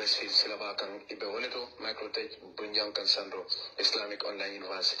كورو ويسفيل سلابا كان إبهولتو مايكروتيك بنجان كان ساندرو إسلاميك أونلاين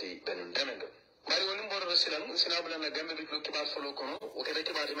يونيفرسيتي بنون دمندو mari wolim boro sinabula na gambe bi kibar folo kono o kede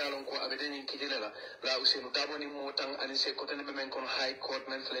kibar me alon ko abede ni kidela la Usenu Dabo ni motan ani se ko tan be men kono high court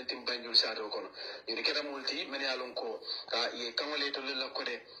men flentim banjul sato kono ni keda multi men alon ko ka ye kamole to la ko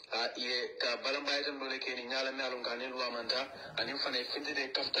de ye ka balamba tan dole ke ni nyala me alon ka ni luwa manta ani fane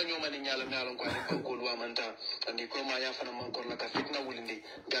findide kafta nyoma ni nyala me alon ko ani ko luwa manta andi ko ma ya fana man ko la ka fitna wulindi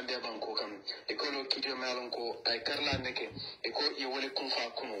gambe banko kam e ko lo kidio me alon ko ay karla neke e ko ye wole kun fa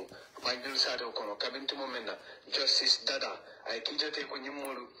kuno banjul sato kono kabinti momena justice dada ay kiitete ko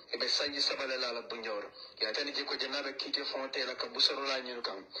ñimmolu e ɓe sanji sabale lala bunjawro yatani je ko jannaɓe kiite fontela ka busorola ñinu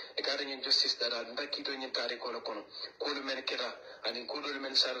kam e kata ñin justice ɗaɗa ɗum ta kiito ñin taari kola kono kuolu men keta anin kuuɗolu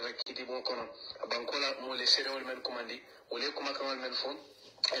men sarata kiiti bon kono bankola mole sérewol men kumandi wole kumakaŋol men fo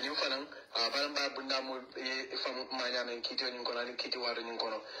anin fanan balamba bundamo e fam mañamen kiiti o ñin kono anin kiiti wato ñin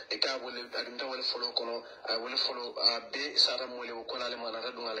kono e ka wole aɗum ta wole folo kono wole folo be sata mole o konale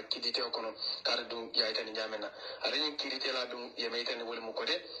manata ɗum ala kiitite o kono kata ɗum yaytani ñamenna aɗa ñin kiititela ɗum yemaytani wole mo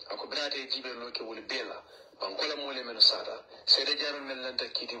kode ako birate jiɓe loke wole beela bankola mole men sata seede jaron men lanta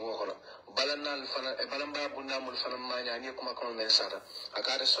kiiti bo kono balannal fana e balamba bundamol fana mañani e kuma kono men sata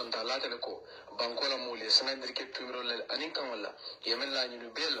akare sonta latale ko bankola mole sanandirke tumirol anin kan walla yemen lañinu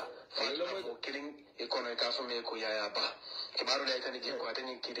beela fatla mo kilin e kono e ka fami ko yaya ba kibaro lay tan je ko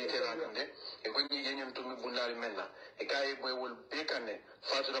atani kiititela ɗum de e ko ñi yeñon tumi bundal menna e ka e boywol be kanne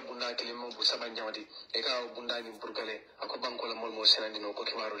fatura bunda kilin mo bu saban jamati e ka bundani burkale ako bankola mol mo sanandino ko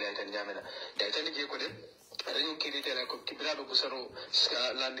kibaro lay tan ñamena day tan je ko de aɗañin kiititela ko biraɓe busaro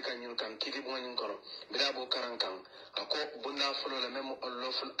ska landi kan ñun kan kiiti ɓuŋañin kono biraɓo karan kan ako bunda fulola même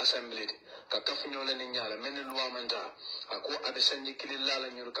lawful assembly de ka kafuñolani ñaala menne luwamanta ako aɓe sanji kilin lala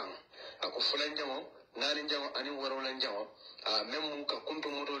ñun kan ako fulan jamo naani jamo anin warolan jamo même mu ka kuntu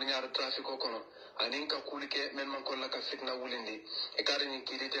motol ñaaro trafic o kono anin ka kuulike men man kolla ka fitna wulindi e karañin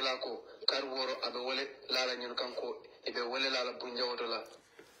kiititela ko kar woro aɓe wole lala ñun kan ko eɓe wole lala bunjawotola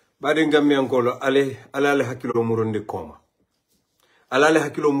Badi Gambiankolo alale hakilo murundi koma. Alale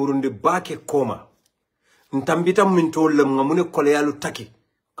hakilo murundi bake koma. Ntambita mintole ngamune kole yalu taki.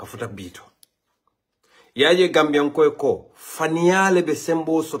 Kafuta bito. Yaje Gambianko ko faniale be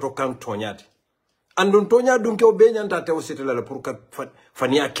sembo soto kan tonyati. Andun tonya dunke obenya ntate ositela la pour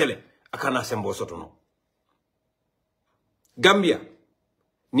fania kele akana sembo soto no. Gambia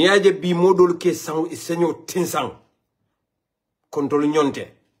ni yaje bi modol ke sang isenyo tinsang. Kontolu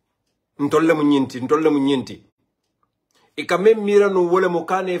nyonte. Ntolle mu nyenti e kame mira no wole mo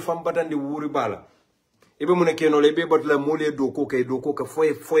kane fambatandi wuri bala ibe mun ke no le be batla mole do ko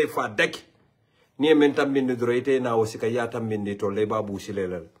foy fa dak ni men tambinde droite na wosika ya tambinde to le babu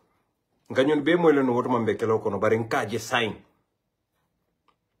silelal nganyun be moy le no woto mambe kelo kono bari nkaje sain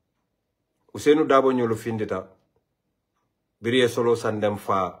Usenu dabo nyolo findita biriye solo sandem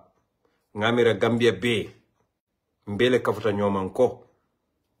fa ngamira Gambia be mbele kafuta nyoman ko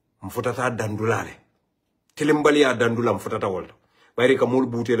mfutata dandulare tilimbali ya dandula mfutata wolta bari ka mul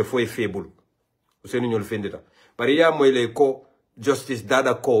butele fo e febul Usenu nyol findita bari ya moyle ko justice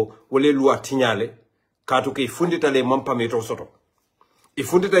dada ko wole loi tinyale katu ke fundita le mampame to soto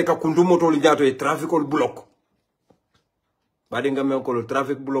ifundita ka kundumo to lijato e trafficol block badi ngamen ko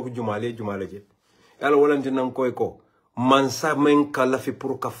traffic block jumale je yalla wolanti nan koy ko mansa men kala fi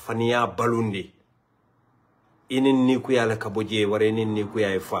pour ka fania balundi inin ni ku yalla ka boje ware nin ni ku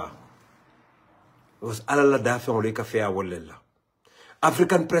yaay fa was ala la dafe on le ka fe a wolla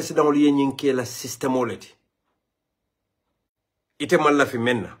African president on li nyinke la system oleti ite malla fi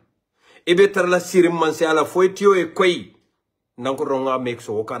menna ibe tar la sirim man se ala foitio e koy nanko ronga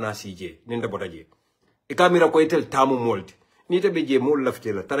mexo wakana sije ninda bodaje e kamera ko itel tamu molti ni te beje mol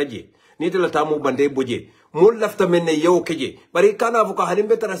lafte la taraje ni te la tamu bande boje mol lafta menne yow keje bari kana fu ko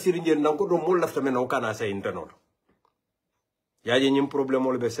halimbe tara sirinje nanko do mol lafta menne wakana sa internet yaaje nyim problème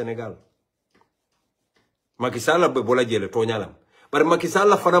ole be Sénégal Macky Sall be bolaje le to nyalam bari Macky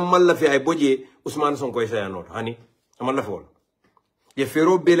Sall fanam malla fi ay boje Ousmane Sonko e sayanot hani amalla fol ye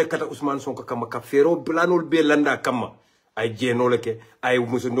fero bele kata Ousmane Sonko kama ka fero blanol be landa kama ay jenole ke ay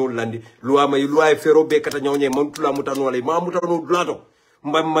musundo landi luama luay fero be kata nyawne mantula mutano wala ma mutano dulato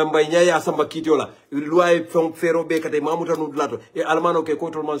mbay nyaya samba kitiola luay fero be kata ma mutano dulato e almano ke ko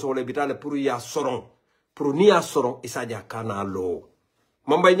to man so le bitale pour ya soron pour ni ya soron isaja kana lo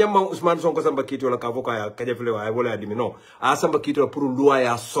mbay nyamma Ousmane Sonko samba kitiola ka voka ya kajefle wa ay wala adimi no a samba kitiola pour luay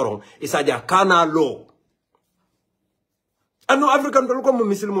ya soron isaja kana lo ano African tol ko mo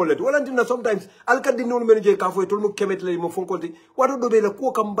misil mo let wala dina sometimes alkadi non menje ka fo tol mo kemetle mo fonkolti wato do be la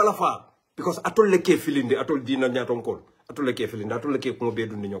ko kam balafa because atol le ke filinde atol dina nyaton ko atol le ke filinde atol le ke ko be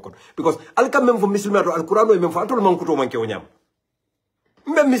dun nyokon because alkam même fo misil mato alqur'ano même fo atol man kuto manke o nyam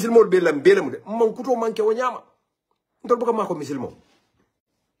même misil mo be lam be lam de man kuto manke o nyama ndol baka mako misil mo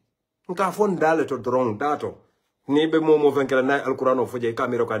nka fon dale to drone dato ni be momo venkela na alqur'ano fo je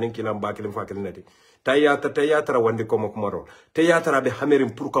kamero ka nin kilam ba kilim fa kilinati tayatra wandi ko maro tayatra be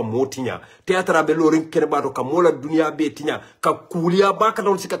hamerin pour ka motinya tayatra be lorin kene bato ka mola dunia be tinya ka kuliya ba ka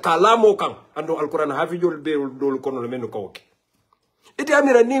don sika kalamo kan ando alquran hafi jol be dol kono le men ko woki ite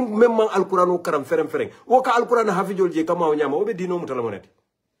amira ni memman alquran o karam ferem wo ka alquran hafi jol je kama o nyama o be dino mutala monati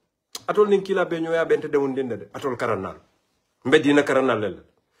atol nin kila be nyoya bente de won dinde de atol karannal mbedina karanalel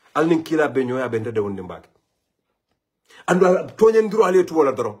alnin kila benyo ya bende de wondi mbake andu toñendiro ale to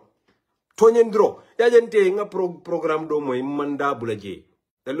wala doro toñendiro ya jente nga programme do moy manda bulaje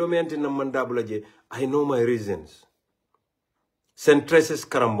dalo menti na manda bulaje I know my reasons centreses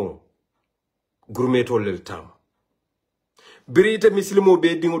karambon gourmeto lel tam birite mislimo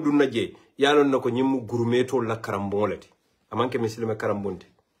be dingo dunna je yalon nako nyimu gourmeto la karambon lati amanke mislime karambonte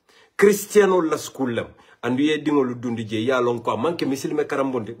Cristiano la schoolam andu ye dingo lu dundi je yalon ko amanke mislime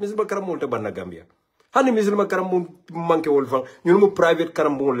karambonte banna Gambia hani mislime karambon manke wolfan ñun mu private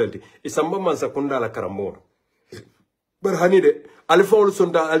karambon lelti isamba man sakunda la karambon bar hani de alfawol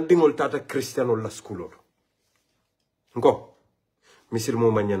sonda al dingol tata Cristiano la schoolor ngo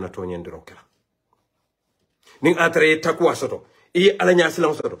mislimo manyana to ñendiro kala ning atre takwa soto e ala nya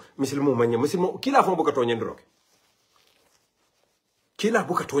silan soto mislimo manya mislimo kila fon buka to ñendiro kila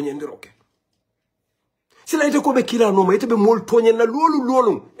buka to ñendiro sila ite ko be kila noma ite be mol to ñenna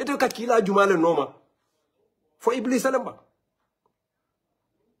lolu ite ka kila jumale noma fo iblis alamba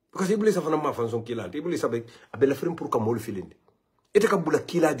because iblis afana ma fan son kila iblis abe la frem pour ka mol filinde ite ka bula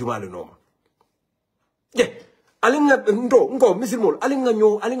kila jumale noma je alinga ngo misilmol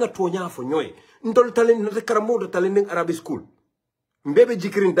alinga tonya fo nyoy ndol talen na karamo do talen ning Arabic school mbebe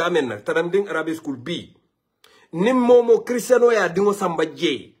jikrin damen na tadam ding Arabic school B nim momo Cristiano ya dingo samba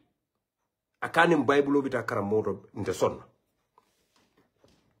je akani bible bita karamo do nte son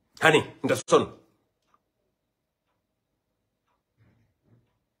hani nte son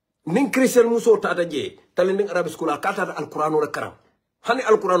ning Cristiano muso tata je talen ning Arabic school akata alquran wala karam hani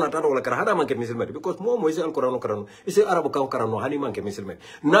alquran ata wala kara hada manke misilmati because mo ise alquran karano ise arabu kan karano hani manke misilmati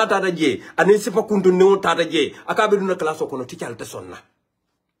na tata je ani sifa kuntu ne tata je akabe duna classe ko no tical te sonna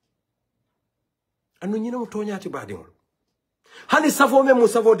anu nyina mo toñati badingol hani safo me mo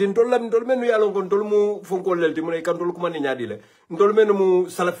safo din dol men yalo gon dol mu fonkol lelti mo kan dol ko man nyaadi le dol men mu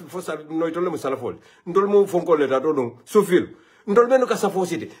salaf fo sal noy dol mu salafol dol mu fonkol le ta do dum sufil dol men ka safo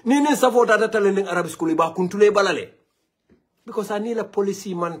siti ni safo tata talending arabi school ba kuntule balale because ani la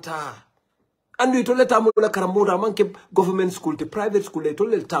policy manta andu to le tamu la karamuda manke government school te private school to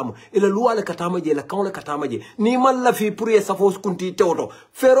le tamu ila luwa le katama je la kan le katama je ni man la fi pour ye safo kunti tewto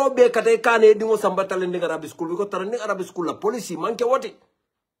fero be kate kane dingo samba talende arabi school ko tarani arabi school la policy manke wote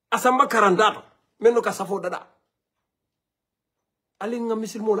asamba karandato menno ka safo dada alinga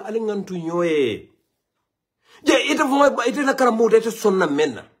misilmo alinga ntu nyoye je ite la karamuda ite sonna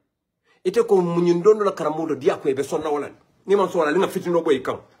menna ite ko munyin dondo la karamuda dia ko be sonna wala ni man so wala linga fitino boy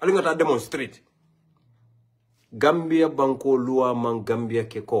kan alinga ta demonstrate Gambia banko luwa man Gambia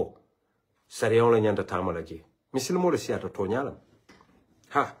keko sariyan la nyanda tamala je misilmo la siya to nyalam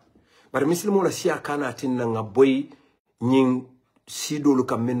ha bar misilmo la siya kana tinna nga boy nyin sidolu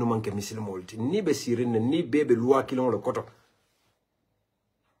kam menno manke misilmo ni be sirin ni bebe luwa kilon la koto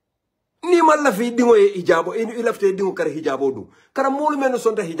ni malla fi dingo e hijabo ilafte dingo kar hijabo du kara molu men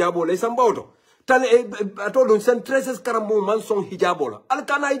sonta hijabo le sambawto tan ato don sen 13 kara mo man son hijabo la al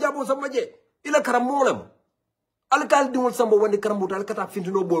kana hijabo samaje ila kara molam al kal dingo sambo wande kara mbuta al kata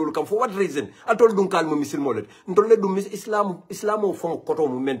fintino bolul kam for what reason atol dun kal mo misil molet ndolle dum islamo fon koto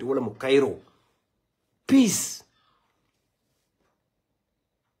mo menti wala mo Cairo peace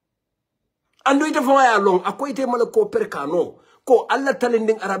ando ite fo ya long akoite mala ko perkano ko alla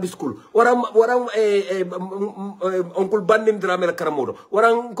talending Arabic school waram oncle bandim drame la karamodo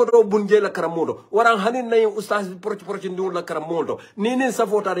waran ko do bunje la karamodo waran hanin nay ustaz proche ndu la karamodo ni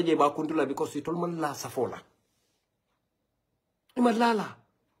safota de ba kuntula because it all la safola ima lala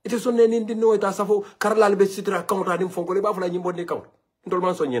ite sonne ni ndino ta safo karlal be sitra kawta nim fonko le ba fala nyimbo ni kaw ndol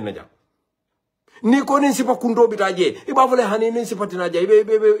man so nyen na ja ni ko nin sipa kundo bitaje iba fala hanin ni sipatina ja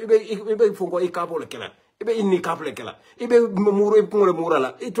ibe fonko e kapo le kala ibe inni kaple kala ibe muro e pungole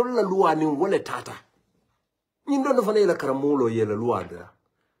murala e tolla luwa ni wole tata nyindo do fane la karamulo yela luwa da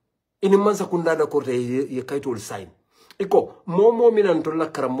ini mansa kunda da korte ye kaytol sign iko momo minan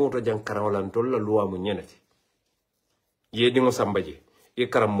tolla karamoto jan karawala tolla luwa mu nyenati ye dingo sambaje e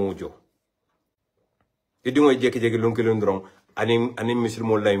karamojo e dingo jeki lonkelo ndron ani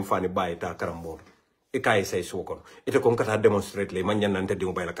musulmo la imfani baye ta karamoto e kay say sokon ite kon kata demonstrate le manyan nante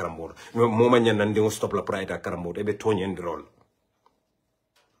dingo bayla karambodo mo manyan nan dingo stop la praita karambodo e be tonyen drol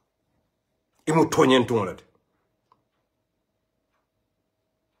e mo tonyen tumolade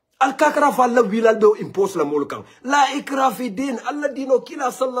al kakra fa la wilal do impose la molkan la ikra fi din alla dino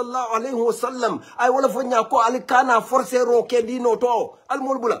kila sallallahu alaihi wasallam ay wala fonya ko al kana forcer ro ke dino to al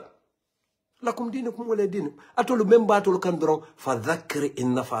molbula lakum dinukum wala din atolu memba tolu kan dron fa dhakri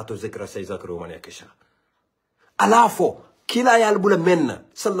in nafatu zikra say zakru man yakisha alafo kila ya albula menna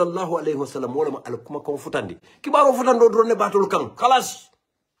sallallahu alayhi wasallam wala ma alkuma ko futandi kibaro futando drone batol kan khalas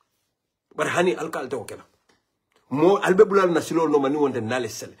bar hani alkalte o kala mo albe bulal na silo no mani wonde nale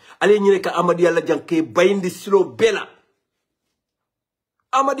sel ale nyine ka amadi yalla janke bayndi silo bela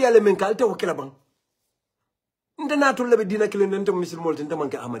amadi yalla men kalte o kala ban ndana to lebe dina kile nente musulmol tente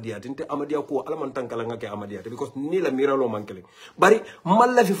manke amadiya tente amadiya ko alaman tankala ngake amadiya because ni la miralo mankele bari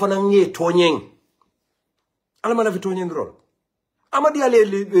malla fi fana nge tonyen alama la fi tonyen rol amadiya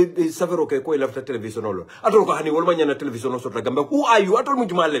le safero ke ko lafta television lo atol ko hani wolma nyana television so ta gamba who are you atol mu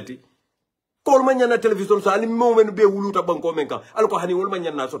jumalati ko wolma nyana television so ali momen be wuluta banko men kan al ko hani wolma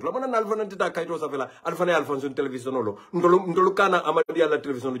nyana so la manan alfa nanta kayto safela alfa ne alfa sun television lo ndolu kana amadiya la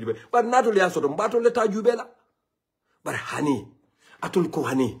television jube bar nato le asoto mbato le ta jube la bar hani atul ko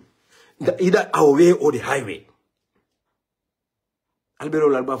hani da ida away or the highway albero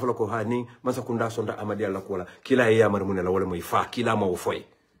la ba fala ko hani masa kunda sonda amadi alla ko la kila ya marmuna la wala moy fa kila ma foy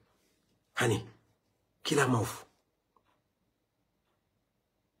hani kila ma uf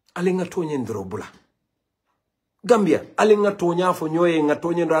alinga tonye ndro bula Gambia alinga tonya fo nyoye nga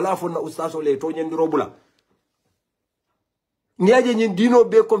tonye ndo ala fo na ustaso le tonye ndro bula niaje nyin dino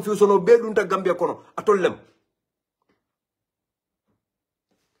be confusion o be dunta Gambia kono atollem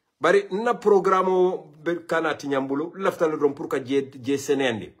bari na programme be kanati nyambulu laftale rom pour ka je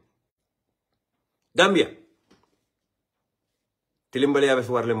senendi Gambia tilimbali ya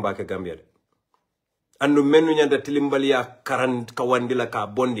fi warle mbake Gambia de andu menu nyanda tilimbali ya karan kawandi la ka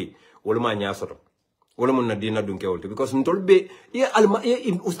bondi wala ma nyasoto wala mun na dina dunke wolto because ntolbe ye alma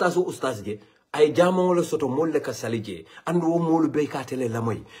ye ustaz je ay jama wala soto molle ka salije andu wo molu be ka tele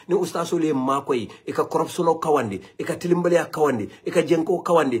lamoy ni ustaso le makoy e ka corruption kawandi e ka tilimbali ya kawandi e ka jenko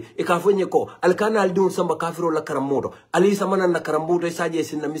kawandi e ka fonye ko alkana al dun samba kafiro la karamodo ali samana na karambodo e saje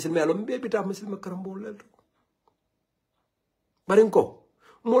sinna misilme alo be bita misilme karambo lelto barinko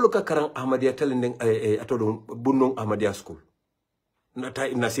molu ka karan ahmadiya telendeng atodum bunnon ahmadiya school nata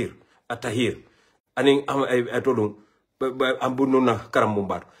nasir atahir anin atodum am bunnon na karambo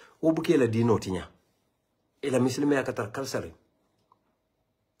mbato obuke la dino tinya ila muslimi akatar kalsare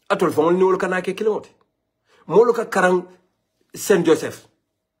atol fongol ni wol kana ke kilote molu ka karan Saint Joseph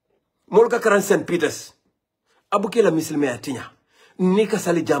molu ka karan Saint Peters abuke la muslimi atinya ni ka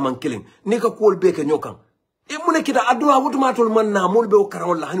sali jaman killing ni ka kol beke nyokan e mune kita aduna wutuma tol man na molu be o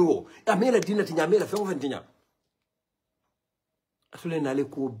karan la hanwo amela dina tinya amela fengo fen tinya asule na le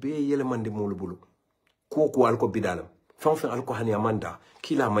ko be yele mande molu bulu ko alko bidalam fanfen alko hani amanda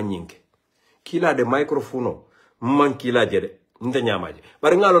kila manyinke kila de microphone man kila jede nda nyamaje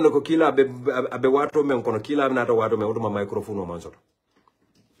bari ngalo ne ko kila abe wato men kono kila nata wato men oduma microphone man soto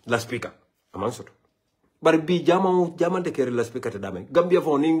la speaker man soto bari bi jamante kere la speaker te dame Gambia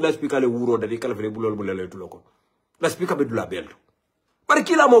fo ni la speaker le wuro da di kala fere bulol bulele tuloko la speaker be dula belto bari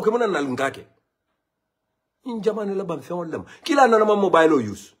kila mo ko mon nal ngake in jamane la bam fe on lam kila nana ma mobile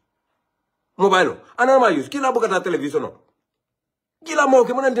use mobile ana ma use kila bukata television no kila mo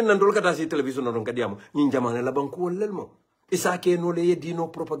ke monan nan dol kata si television no kadiamo nyin jamane la banku wollel mo isa ke no le dino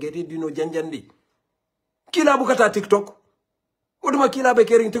propagate dino janjandi kila bukata TikTok oduma kila be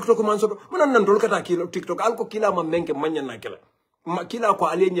kering TikTok man so monan nan dol kata kilo TikTok alko kila ma menke manyan na kila ma kila ko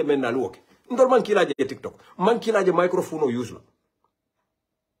alienje men na luoke ndol man kila je TikTok man kila je microphone use la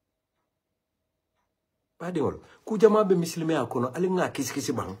badi wol ku jama be muslimi akono alinga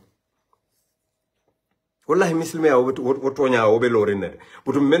kiskisi bang wallahi muslimi ya wotonya obe lorine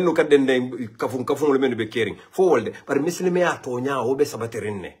butum mennu kadende kafun menu be kering fo wolde par muslimi ya tonya obe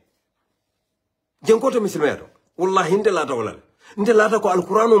sabaterinne jenkoto muslimi ya to wallahi nde lata ko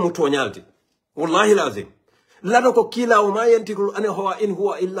alqur'anu mutonyalti wallahi lazim lata ko kila o ma yantiku an huwa in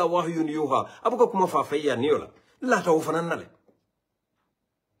huwa illa wahyun yuha abuko kuma fa fayya niyola lata o fanannale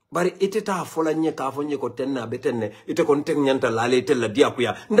bari iteta fola nye ka fonye ko tenna betenne ite kon tek nyanta lale tella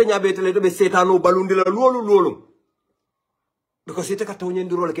diakuya ndanya betele do be setano balundila lolu because ite ka tawnya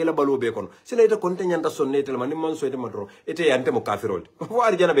ndirol ke la balo be kon sila ite kon nyanta sonne tel man man so ite madro ite yante mo kafirol fo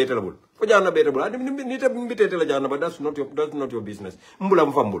ar jana betele bul fo jana betele bul adim ni te bitete la jana ba that's not your business mbula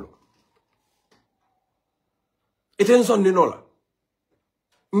mfambulo ite sonne nola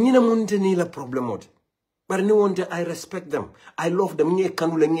nyina munte ni la problemote bari ni wonte I respect them I love them nge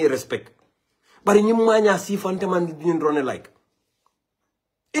kanule nge respect bari ni manya sifante man din drone like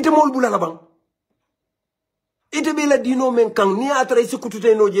ite mol bulala bang ite be la dino men kan ni atra isi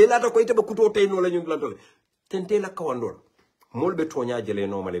kutute no je la ta ko ite be kutote no la nyum la dole tente la kawandol mol be tonya jele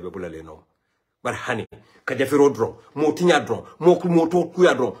no male be bulale no bar hani ka jafiro dron mo tinya dron mo to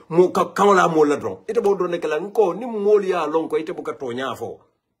kuya dron mo ka kawla mo la dron ite bo drone kala ko ni mol ya lon ko ite bu ka tonya fo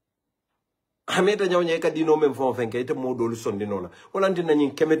ameta nyawnya ka dino men fon fenke ite modolu sondino la walanti na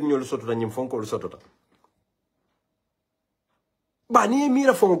nyin kemet nyol soto na nyin fonko soto ta ba ni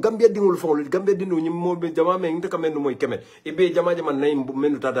mira fon Gambia dingol fon Gambia dinu nyim mo be jama men ndeka men moy kemet e be jama nay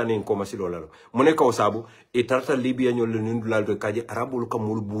menu tata ne ko masilo la mo ne ko sabu e tarta Libya nyol le ndulal do kaje arabul ka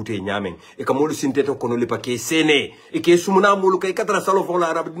mul bute nyamen e ka mul sinteto kono le pake sene e ke sumuna mul kay katra salo fon la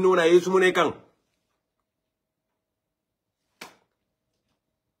arab dinu na e sumune kan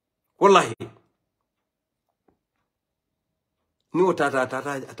wallahi ni o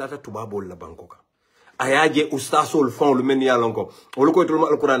tata tubabol la bankoka ayaje ustasol fon lu men yalonko wol ko tolma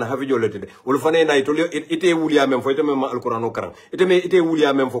alquran hafijo letede wol fane nay tol ite wuliya men fo ite men alquran o karan ite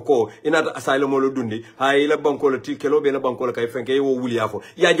wuliya men fo ko inata asylum lo dundi hay la banko la ti kelo be la banko la kay fenke wo wuliya fo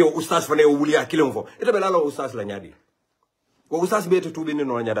yaje ustas fane wo wuliya kilom fo ite be la ustas la nyaadi wo ustas be to tubi ni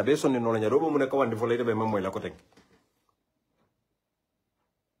no nyaada be sonni no nyaado bo mu ne ko wandi fo la ite be moy la ko tek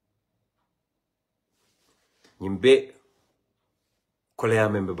nyimbe koleya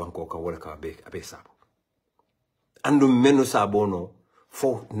membe banko ka wala ka be abe sabo andu menu sabono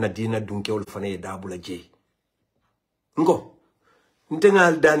fo nadina dunkewol fane dabula je ngo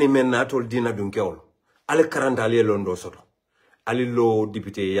ntengal dani men natol dina dunkewol ale karanta ale londo soto ali lo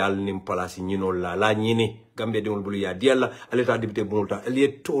député yal nim place ñino la ñini gambe demol bulu ya dialla ale ta député bunulta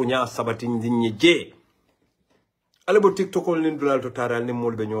ali to nya sabati ñi je ale bo tiktokol nin dulal to taral nim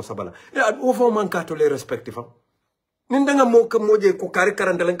molbe ño sabala o fo man ka to les respectif nindanga moka moje ko kari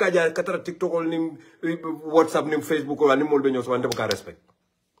karanta lan kaja katara TikTok ol nim WhatsApp nim Facebook ol nim molbe ñoo so wande ka respect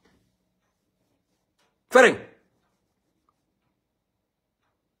fereng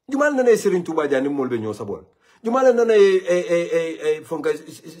jumal na ne Serigne Touba ja nim molbe ñoo sabol jumal na ne fonka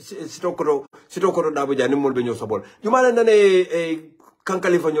sitokoro dabo ja nim molbe ñoo sabol jumal na ne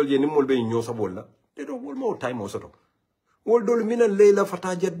kankalifa ñol je nim molbe ñoo sabol la de do wol mo time o soto wol dol minan layla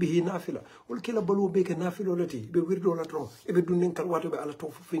fatajat bihi nafila wol kila balu beke nafilo lati be wirdo la tron e be dunnen kal wato be ala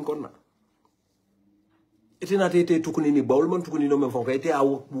to fin konna etina tete tukuni ni bawol man tukuni no men fonka ete a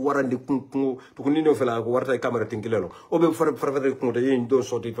warande tukuni no fela ko warta camera tinkilelo o be farfare ko de yin do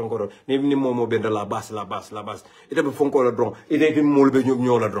soti fankoro ni momo be la bas ete be fonko la dron ete be molbe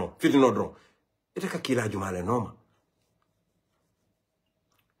ñoo la dron fitino dron ete ka kila jumale noma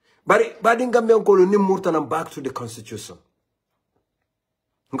bari badi ngambe ko ni murtana back to the constitution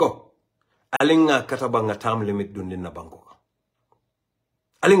ngo alinga kata banga term limit dundi na banko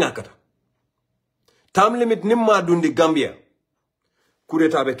alinga kata term limit nimma dundi Gambia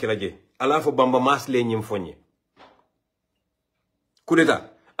kudeta be kelaje alafo Bamba mas le nyim fonye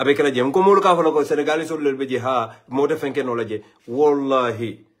kudeta abe kelaje ko molu ka fala ko Senegal so le beje ha mo defenke no laje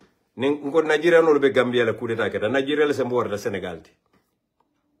wallahi ngo Nigeria no be Gambia la kudeta kata Nigeria le sembo warda Senegal ti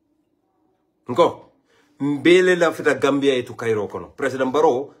ngo mbele la fita Gambia etu Cairo kono President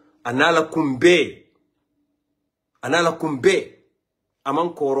Barrow anala kumbe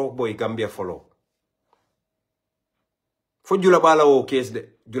aman koro boy Gambia follow fo julaba la o case de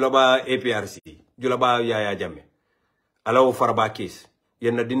julaba APRC julaba Yaya Jammeh ala o farba case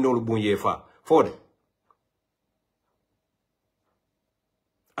yenna dindol bunye fa fode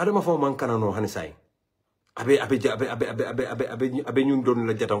adama fo man kanano hanisay abe ñun don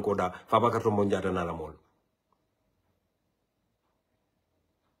la jatan ko da fa bakato mo njata na la mol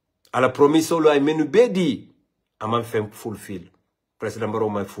ala promise lo ay menu bedi aman fem fulfill president Barrow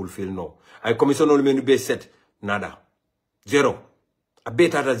man fulfill no ay commission lo menu be set nada zero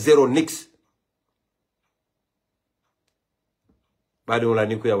abeta zero nix badi wala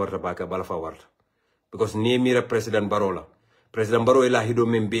ni ko ya warta baka bala fa warta because ni mira president Barrow la president Barrow ila hido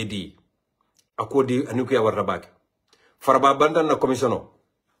men bedi akodi aniku ya warta baka farba bandan na commission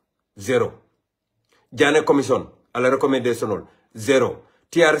zero jane commission ala recommendation zero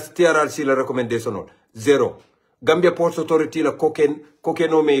TRRC la recommendation zero Gambia Ports Authority la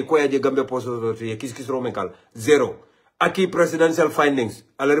kokeno me koyaje Gambia Ports Authority kiskis romenkal zero aki presidential findings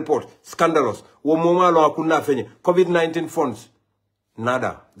ala report scandalous wo moma lo akuna fenye COVID-19 funds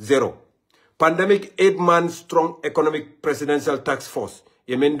nada zero pandemic 8-man strong economic presidential task force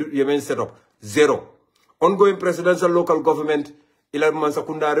yemen set up zero ongoing presidential local government ila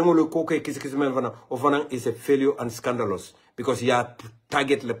mansakunda rengolo koke kiskis men fana ofana is a failure and scandalous because you are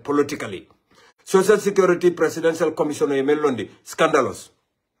target politically. Social Security Presidential Commission Melondi, scandalous.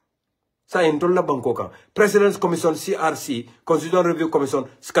 Sa intola bankoka. President's Commission CRC, Constitutional Review Commission,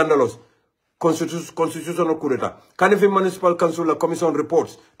 scandalous. Constitutional Kureta. Kanifi Municipal Council Commission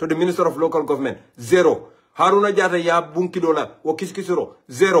reports to the Minister of Local Government, zero. Haruna Jata ya bunkidola, wakiskisuro,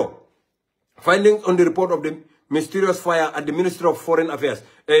 zero. Findings on the report of the mysterious fire at the Ministry of Foreign Affairs,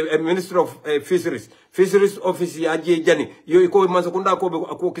 Ministry of Fisheries. Fisheries Office ya jani. Yo iko masakunda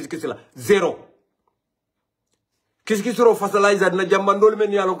ako kisikisila. 0. Kisikisiro fertilizer na jambandol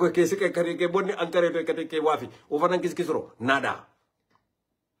men yalo ko kesike ke bonni ankare to kate ke wafi. Ofana kisikisiro nada.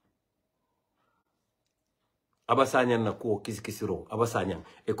 Abasanya na ko kisikisiro. Abasanya.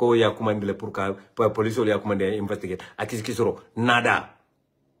 Eko ya kumandile pour ka police ya kumandile investigate. A kisikisiro nada.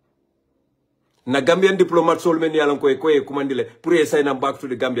 Na Gambian diplomat sol men yalan ko kumandile pour sign am back to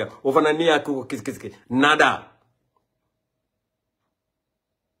the Gambia. Ofana ni ako kisikisiki. Nada.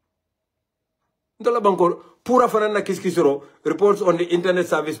 Ndola banko pura fanana kiskisiro reports on the internet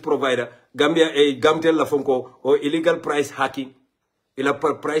service provider Gambia Gamtel la fonko or illegal price hacking ila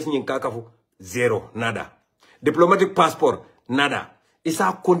price nyinkakafu 0 nada diplomatic passport nada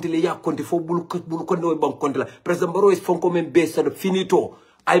isa kontile ya konti fo bulu kondo bank kontila president Barrow is fonko men be sa finito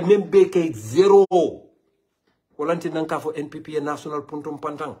ay men be kay 0 walanti nankafo NPP national puntum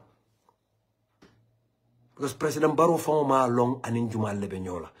pantang because President Barrow famo ma long anin juma lebe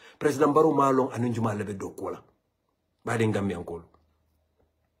nyola. President Barrow ma long anin juma lebe dokola. Badi Gambia nkolo.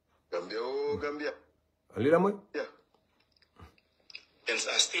 Gambia. Alira moy? Yeah.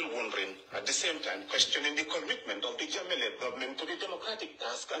 Are still wondering, at the same time questioning the commitment of the J-led government to the democratic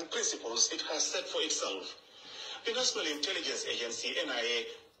task and principles it has set for itself. The National Intelligence Agency, NIA,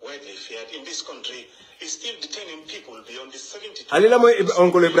 widely feared in this country, is still detaining people beyond the 72 Alira moy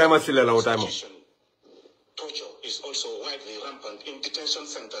Uncle Ibrahim Sile la utamo. Torture is also widely rampant in detention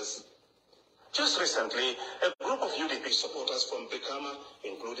centers. Just recently, a group of UDP supporters from Brikama,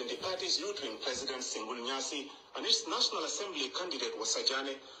 including the party's youth wing president 𝒂𝒂𝒏𝒂𝒏𝒂𝒂 and its National Assembly candidate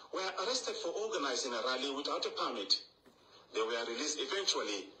𝒂𝒑𝒂𝒏𝒂𝒂𝒏𝒂𝒂, were arrested for organizing a rally without a permit. They were released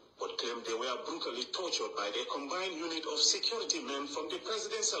eventually, but claimed they were brutally tortured by the combined unit of security men from the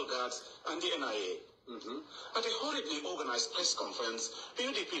Presidential Guards and the NIA. At a hurriedly organized press conference, the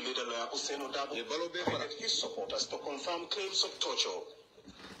UDP leader lawyer Hussein Odabo urged his supporters to confirm claims of torture.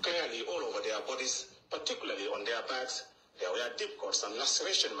 Clearly, all over their bodies, particularly on their backs, there were deep cuts and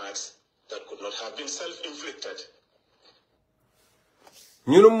laceration marks that could not have been self-inflicted.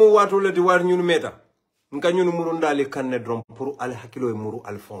 Ñunu mu watu le di war ñunu meta. Nka ñunu muru ndali kanne drom pour al hakilo e muru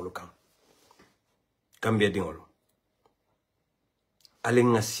al fon lu kan. Gambia dingolo. Ale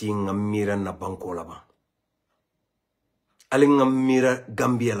nga si nga mira na banko la ban. Ale nga mira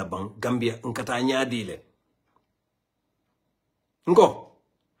Gambia la ban. Gambia nkata nyadi le. Nko.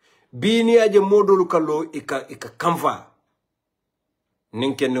 Bini aje modolu kalo ika kamfa.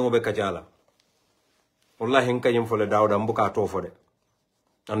 Ninke ngobe kajala. Wallahi nka yim fole dawda mbuka tofo de.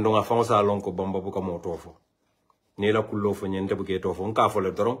 Andonga fonsa lonko Bamba buka mo tofo. Ni la kullo fo nyente buke tofo nka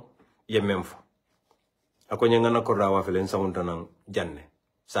fole doron yememfo. Ako nyangana ko rawa felen sawunta nan janne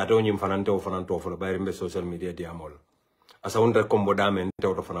sato nyim fanante o fananto fola bayri mbe social media di amol asawunta kombo dame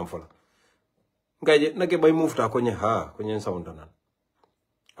tew to fanan fola ngaje nake bay mufta ko nya ha ko nyen sawunta nan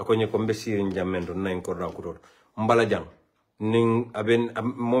ako nye kombe sirin jamendo nan ko raw ko mbala jang ning aben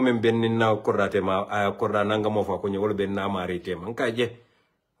momen ben na ko rate ma a ko ra nanga mo fa ko nye wala ben na mari tema ngaje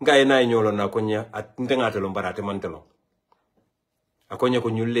ngaye nay nyolo na ko nya at ndengata lo barate mantelo ako nye ko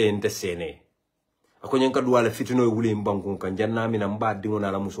nyulle ente sene ako nyanka duwala fitino wuli mbangun kan janna mina mba dingo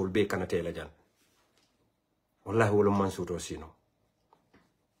na la musol be kanate la jan wallahi wala mansuto sino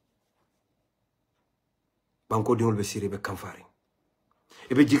banko dingol be sire be kamfari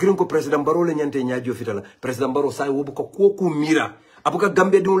ebe jikirin ko president Barrow le nyante nyaajo fitala president Barrow say wobu ko koku mira abuka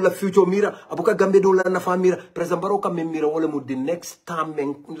Gambia dingol la future mira abuka Gambia dingol la nafa mira president Barrow kam mira wala mu the next time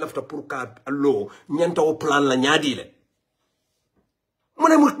men lafta pour ka allo nyanta o plan la nyaadi le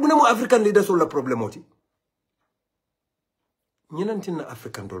Mune African leaders all the problem oti. Nyenantina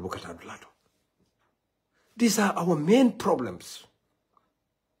African dol bukata dulato. These are our main problems.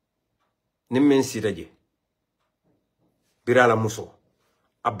 Nimmen sitaje. Birala muso.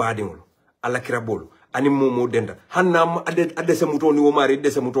 Abadingolo. Ala kirabolo. Ani momo denda. Hanna adese muto ni womari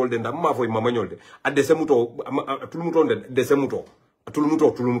adese muto denda. Mafo mama nyolde. Adese muto tulumuto denda. Adese muto.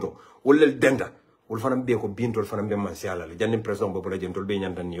 Tulumuto. Wolel denda. Wol fanam be ko bintol fanam be man siala le jannim president bobo la jentol be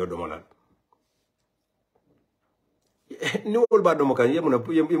nyantan ni yodo molal ni wol ba do mo kan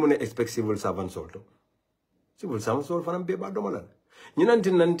yemuna expect civil servant solto civil servant sol fanam be ba do molal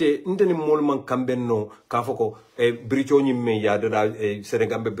nyinanti nante nteni mol man kambenno ka foko bridge ni me ya da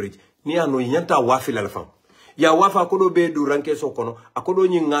Senegal be bridge ni ano nyanta wafi la fam ya wafa ko do be du ranke so kono akodo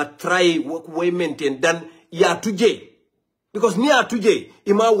nyi nga try way maintain dan ya tuje because niya tuje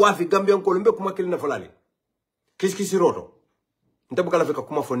ima wafi Gambia ko lumbe kuma kilina fulani kiskisiroto ntabuka la fika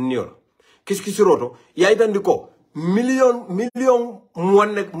kuma fonniola kiskisiroto ya idandiko million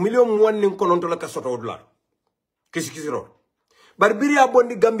muwanne ko non to la kasoto dollar kisi bar biri a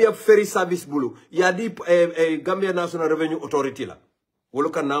bondi Gambia ferry service bulu ya di Gambia National Revenue Authority la wolo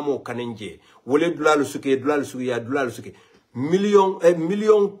ka namo kanenje wole dulalu suke ya dulalu suke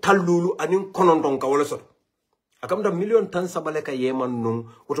million talulu anin konondon ka wala sot akamda million tan sabale ka yeman nun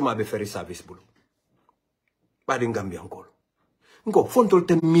otoma be ferry service bulu badi Gambia ngol ngo fontol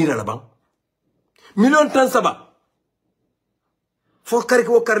te mira la bang million tan saba fo kari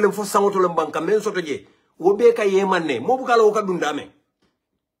ko karle fo sangoto le banka men soto je wo be ka yeman ne mo bukala wo ka dundame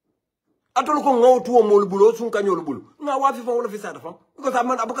atol ko ngawtu wo mol bulo sun kanyol bulu nga wafi fa wala fi sada fam because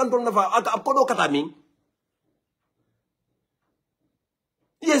man abukan ton na fa ko do kata min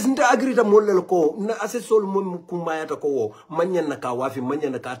yes nta agrita mollel ko na assessol mom kumayata ko wo manyan na ka wafi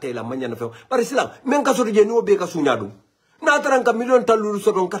manyan na ka tela manyan na fa par islam men ka soto je no be ka sunyadu na taranka million talulu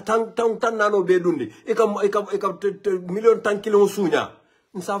soton ka tan nano be dundi e ka million tan kilo sunya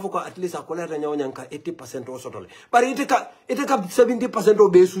nsafo ko at least akola ta nyawnya ka 80% o sotole bari ite ka 70% o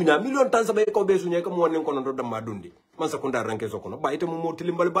be sunya million tan sabe ko be sunya ko mo wonen ko ndo dama dundi man sakunda ranke sokono ba ite mo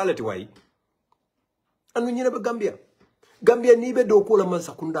tilimbal balati way anu nyina be Gambia ni be do kula man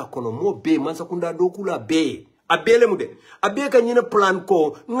sakunda kono mo be man sakunda do kula be abele mude abe ka nyina plan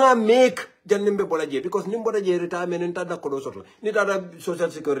ko nga make jannembe bola je because nimboda je retirement en tada ko do sotla ni tada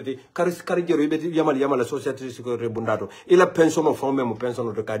social security kari jero be yamal social security bundato ila pension of femme mo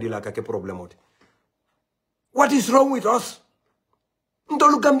pension de kadila ka ke problem ot. What is wrong with us?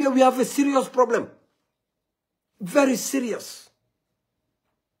 Ndolu Gambia, we have a serious problem, very serious.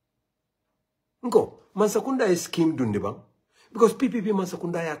 Ngo mansakunda is scheme dundi bang because PPP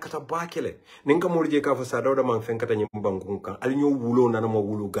mansakunda ya kata bakele ninga morje ka fa sadawda man fen kata nyimbangu kan ali nyo wulo nana mo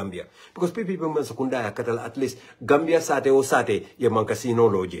wulo Gambia because PPP mansakunda ya kata at least Gambia sate o sate ye man kasino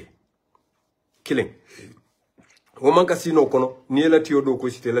loje killing o man kasino kono ni la tiyo do ko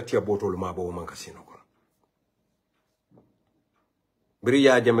site la tiya botol ma bo man kasino kono biri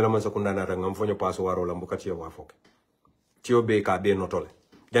ya jamela mansakunda na ngam fonyo paso waro la mbukati ya wafoke tiyo be ka be notole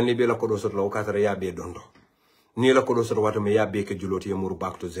janni be la ko do sotla o katara ya be dondo ni la ko do sotla wato me ya be ke juloti ya muru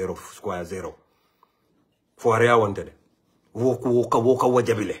back to 0 square 0 fo area wonte de woka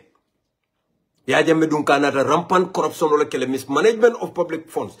wajabile ya jamme dun kanata rampant corruption wala kele mismanagement of public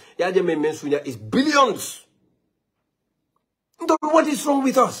funds ya jamme mensunya is billions. What is wrong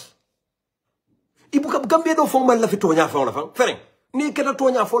with us? Ibuka Gambia do fong man la fi tonya fa la fa fereng ni keta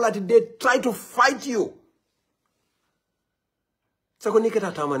tonya fo lati they try to fight you.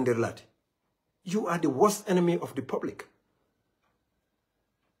 You are the worst enemy of the public.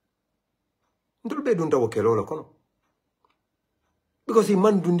 Because he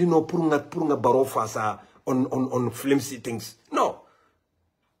man dundi no purunga Barrow fasa on flimsy things. No.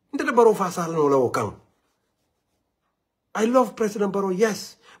 Barrow fasa no la wakang. I love President Barrow,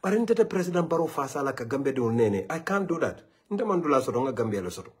 yes. But inte President Barrow fasa la ka Gambia do nene. I can't do that. Inte mandula soto nga Gambia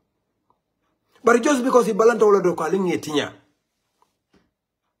lo soto. But just because he balanta wala do calling yetinya.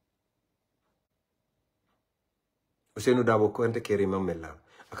 Usenu dabo ko ente keri mamela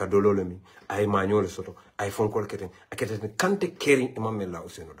aka dololo mi ay mañol soto ay fonkol keten akete kante keri mamela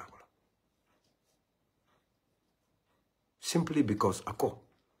usenu dabo simply because ako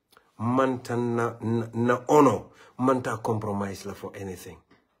manta na ono manta compromise la for anything.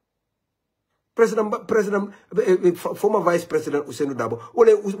 Former Vice President Usenu Dabo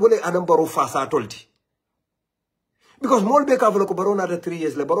wole Adam Barrow fasa tolti. Because more be kavolo ko Barrow after 3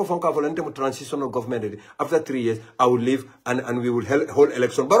 years, le Barrow fon kavolo into transitional government. After 3 years, I will leave and we will hold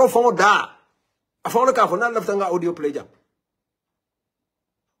election. Barrow fon da. Afon kavolo na left nga audio play jam.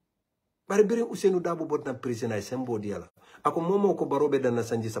 Bari biri Usenu Dabo bot na prison ay sembo diala. Ako momo ko Barrow be dan na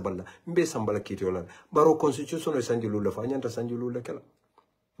sanji saballa. Mbe sambala kiti wala. Barrow constitution o sanji lula fa nyanta sanji lula kala.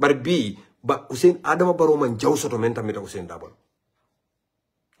 Bari bi ba Usen Adama Barrow man jaw soto menta meta Usenu Dabo.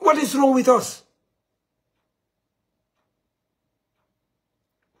 What is wrong with us?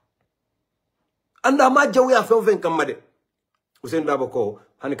 Anda ma jawi a fen kamade Usenu Dabo ko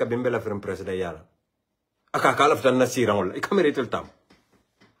hani ka bimbela frem president yala aka kala ftan na sirawol e kamere tel tam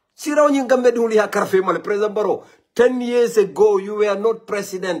siraw nyi ngambe duli ha karfe mal president Barrow 10 years ago you were not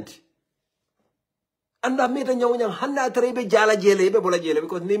president anda meta nyawnya hanna trebe jala jele be bola jele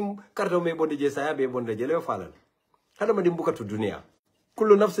because nim karto me bonde je saya be bonde jele falal hada ma dimbuka tu dunia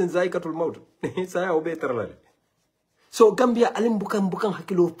kullu nafsin zaikatul maut saya obe terlale so Gambia alim bukan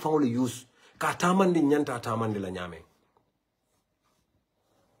hakilo fawle use ka tamandi nyanta tamandi la nyame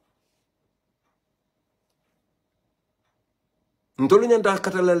ntolu nyanta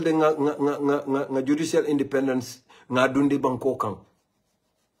katalal de nga judicial independence nga dundi banko kan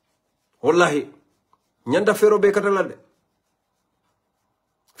wallahi nyanta fero be katalal de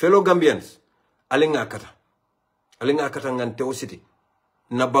fellow Gambians ali nga kata alinga katangan teositi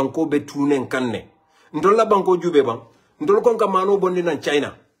na banko be tunen kanne ndol la banko jube bang ndol kon ka mano bondi nan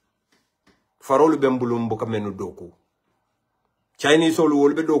China farolu bembulum boka menu doku Chinese olu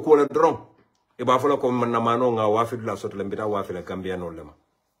wolbe doku wala dron e ba fala ko man na mano nga wafi la soto la mbita wafi la Gambia no lema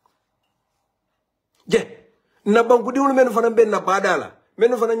je na banko diwul men fana ben na badala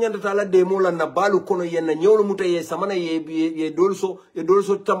men fana nyanda tala demo la na balu kono yenna nyewlu mutaye samana ye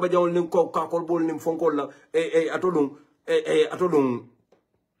dolso tamba jawol nim ko kakol bol nim fonkol la atodum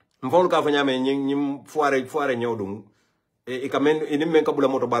mfon ka fanya me nyim foire nyewdum e kamen ini men ka bula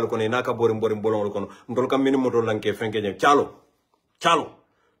moto balu kono na ka borim bolon kono ndol kam min moto lanke fenke nyek chalo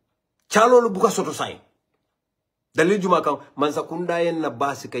lu buka soto sai dalil juma kan man sakunda yen na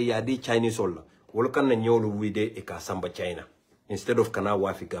basi kay yadi Chinese olla wol kan na nyewlu wide e ka samba China instead of kana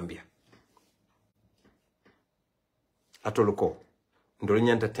wafi Gambia atoluko ndol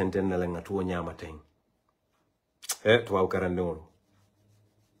nyanta tenten na la ngatu nyama tay tuwa karande wolo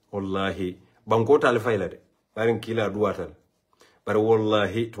wallahi banko tal fayla de barin kila duwatal bar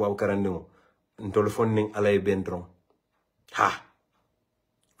wallahi tuwa karande wo ndol fonning alay bendron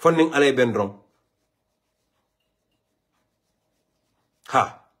fonning alay bendron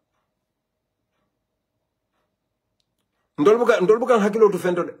ndol bukan hakilotu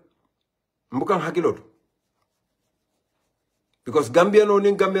fento de mbukan hakilotu because Gambia no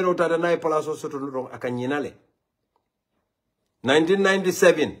ning Gambia no tada nay palaso soto ron akanyinale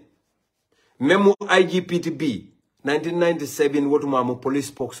 1997 memu IGPTB 1997 wotu mamu police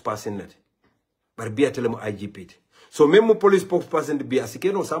spokesperson net bar biatele mu IGPT so memu police spokesperson bi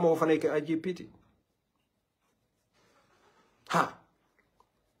asikeno sama wafana ke IGPT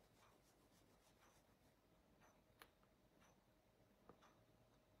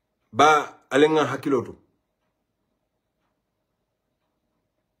ba alenga hakilotu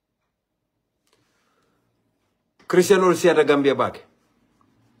Christianol siata Gambia bake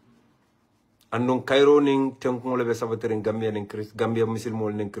andon Cairo ning tenkongole be sabatere Gambia ning Gambia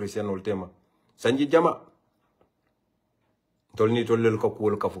musilmol ning Christianol tema sanji jama tolni tollel ko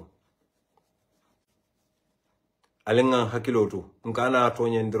kuwol kafu alenga hakilotu ngana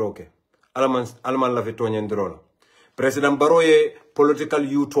tonyendroke alman la fi tonyendrola President Barrow ye political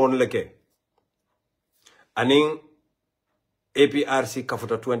U-turn leke aning APRC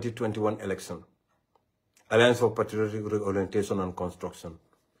kafuta 2021 election Alliance for Patriotic Orientation and Construction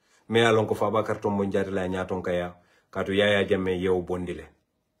me alon ko faba karton mo njari la nyaton kaya katu yaya jame yew bondile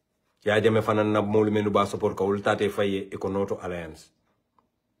ya jame fanan na molu menu ba support ka ultate faye Econoto Alliance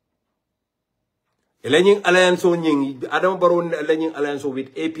Elening Alliance o nying Adama Barrow elening Alliance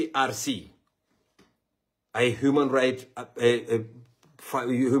with APRC ay human right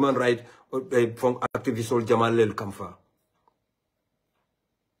from activist Jamal El Kamfa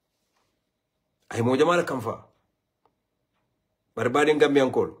ay mo Jamal Kamfa barbadin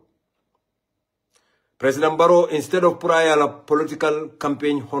Gambian call President Barrow instead of prior la political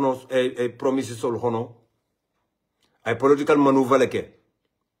campaign honos promises all hono ay political maneuver leke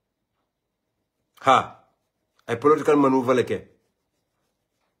ay political maneuver leke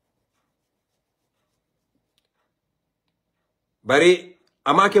bari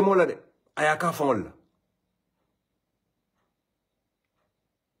amake mola de ayaka fon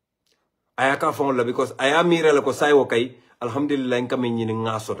la because aya mira la ko sayo kay alhamdulillah ngam ñi ni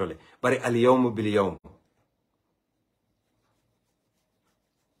nga sotole bari al yawm bil yawm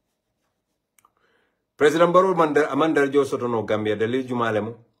President Barrow amandar jo sotono Gambia dali jumale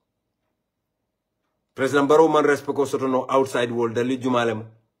mo President Barrow man respecto sotono outside world dali jumale mo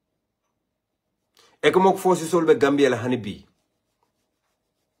e ko mok fosi solbe Gambia la hanibi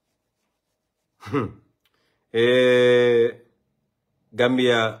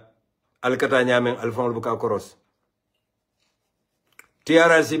Gambia alkata nyamen alfamul buka koros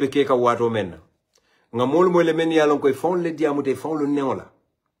TRC be ke ka wato men nga mol mo le men yalon koy fon le diamute fon le neola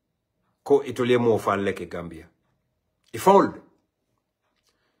ko itole mo falle ke Gambia i fon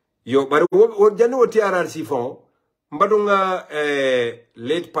yo bar wo janno TRC fon mbadu nga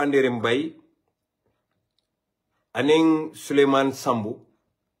late pandere mbay aning Suleiman Sambu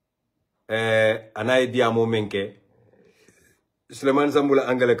anay diamo menke Suleiman Sambu la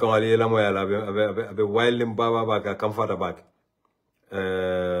angale kan ali la moya la be wailim baba baka kamfata baka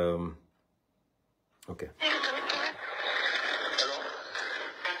okay. Hello?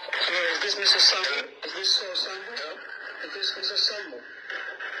 Is this Mr. Sambu? Is this Sambu? Is this Mr. Sambu?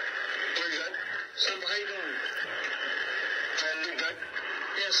 Sambu, how you doing? I'm doing good.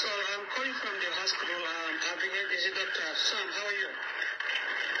 Yeah, so I'm calling from the hospital. Is it Dr. Sam? How are you?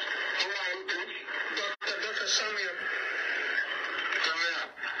 Dr. Sam here.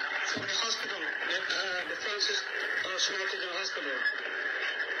 From the hospital. The Francis Small Children's Hospital.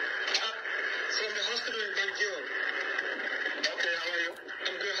 From the hospital in Banjul. Okay, how are you?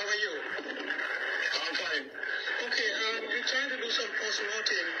 I'm good. How are you? I'm fine. Okay, we're trying to do some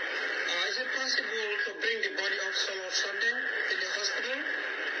post-mortem. Is it possible to bring the body of Solo Sunday in the hospital?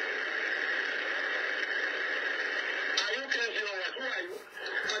 Are you crazy or what? Who are you?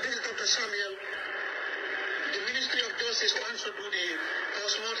 This is Dr. Samuel. The Ministry of Justice wants to do the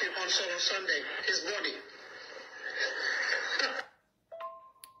post-mortem on Solo Sunday, his body.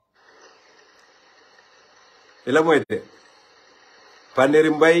 ila moyte Panderi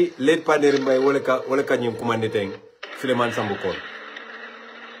Mbay late Panderi Mbay wala ka nyum kumande teng Suleiman Sambu Kol.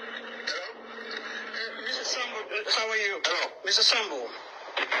 Mr. Sambu, how are you? Hello. Mr. Sambu.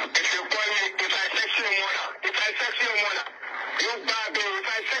 If you call me, if I text your mother, you bad, if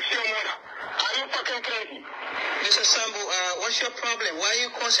I text your mother, are you fucking crazy? Mr. Sambu, what's your problem? Why are you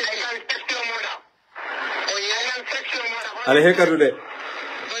causing me? I can text your mother. Oh yeah? I can text your mother. Ale heka dude.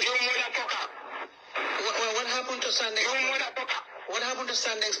 But your mother fucker. What happened to Sandek's body? Your mother fucker. What happened to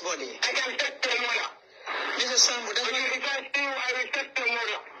Sandek's body? I can text your mother. Mr. Sambu, that's not... If I see you, I will text your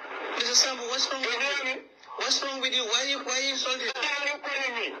mother. Mr. Sambu, what's wrong with you? What's wrong with you? Why are you insulting me? Why are you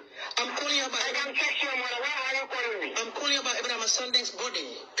calling me? I'm calling you about... I can text your mother. Why are you calling me? I'm calling you about Abraham Sandek's body.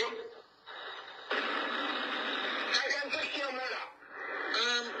 I can text your mother.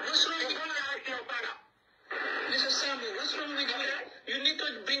 What's wrong with you? Your father. Mr. Sambu, what's wrong with you? You need to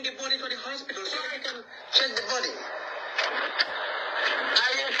bring the body to the hospital so we can check the body. I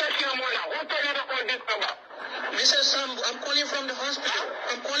will text your mother. Who told you to call this number? Mr. Sambu, I'm calling from the hospital.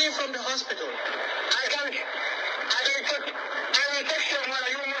 I'm calling from the hospital. I will text your mother,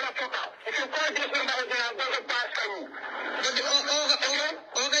 you motherfucker. If you call this number, I'm going to pass on you. But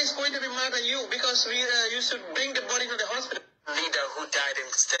Olga is going to be mad at you because you should bring the body to the hospital. Leader who died in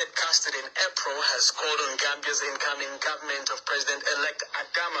state custody in April has called on Gambia's incoming government of President-elect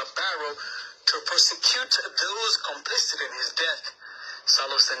Adama Barrow to prosecute those complicit in his death.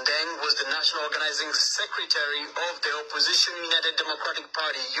 Salo Sendeng was the national organizing secretary of the opposition United Democratic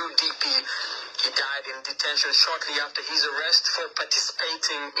Party, UDP. He died in detention shortly after his arrest for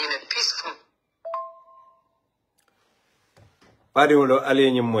participating in a peaceful... Padiwolo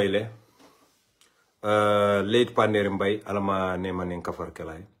aliyenyim moyle late Panderi Mbay alama nema nen kafar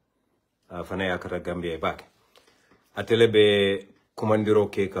kelay fana yakata Gambia bake atele be kumandiro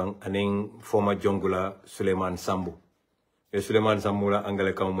ke kan anen former jongula Suleiman Sambu e Suleiman Sambu la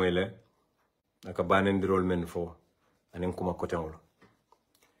angale kan moyle aka banen dirol men fo anen kuma kotenwolo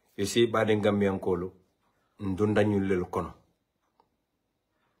isi baden Gambian kolo ndunda nyullel kono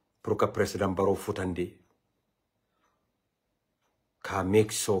pour que president Barrow futandi ka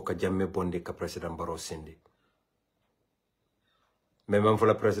make sure ka jamme bonde ka president Barrow sindi même fa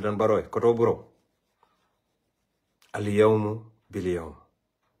la president Barrow koto buro al yawmu bil yawm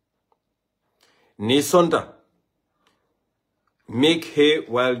ni sonta make hay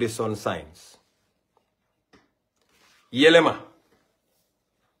while the sun shines yelema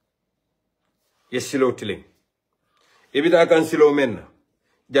yesilo tiling ibita kan silo menna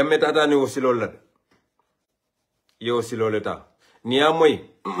jamme tata ni osilo lad yo silo leta ni amoy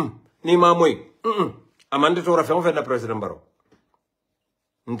ni ma moy amande to rafa fe na president Barrow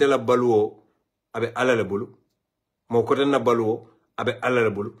ntela baluo abe alale bulu mo ko na baluo abe alale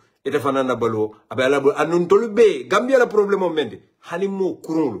bulu ite fana na baluo abe alale bulu anun tolu be Gambia la problème o mende hani mo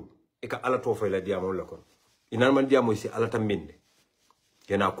kurulu e ka ala to fe la diamo la kon ina man diamo si ala tambinde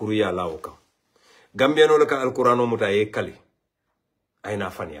kena kuru ya lawo kam Gambia no la ka alqur'ano muta e kali ayna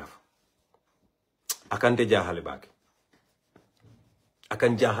fani af akante jahale bake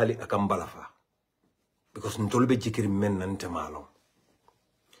akan jahali akan balafa because ntolbe jikiri men nante malo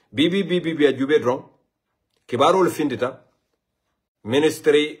bibi ajube dron kibaro le findita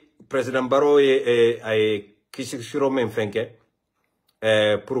ministry president Barrow ay kisiro men fenke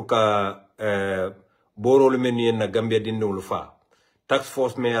pour ka boro le men na Gambia dinno lu fa tax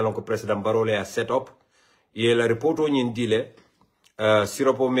force me alon ko president Barrow le a set up ye la reporto nyin dile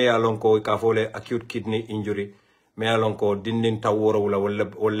siropo me alon ko ka fole acute kidney injury me alon ko dindin taworo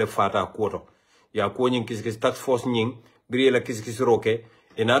wala fata koto ya ko nyin kiskis tax force nyin biri la kiskis roke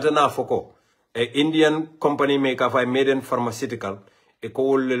enata na foko Indian company me ka fay Maiden Pharmaceutical e ko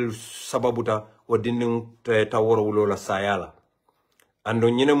wol sababuta o dindin taworo la sayala ando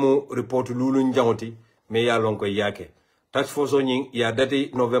nyine mu report lulu njangoti me ya lon ko yake tax force nyin ya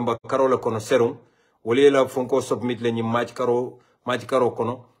dati November karola kono serum wala la fonko submit le nyi match karo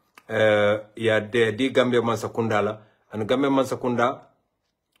kono ya di Gambia Mansakunda la and Gambia Mansakunda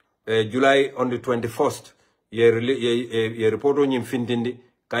July on the 21st ye reporto nyim findindi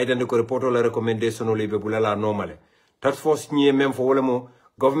kaitande ko report la recommendation o libe bulala normale task force ni même fo wala mo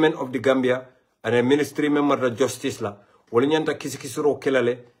government of the Gambia and ministry member of justice la wala nyanta kisikisiro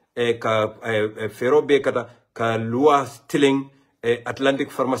kelale ka fero be kata ka loi stealing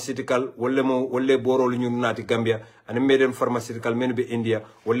Atlantic Pharmaceutical wolle borol ñun nati Gambia ani meden pharmaceutical men be India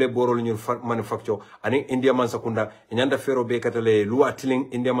wolle borol ñun manufacture ani India man sakunda ñanda fero be katale loi tiling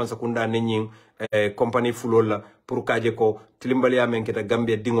India man sakunda neñing company fulol la pour kaje ko tilimbali amen keta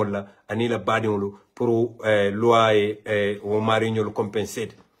Gambia dingol la ani la badiolu pour loi o mariñol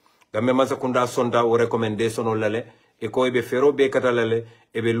compensate Gambia man sakunda sonda o recommendation o lale e ko be fero be katale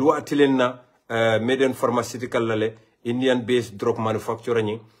e be loi tilinna meden pharmaceutical lale Indian based drug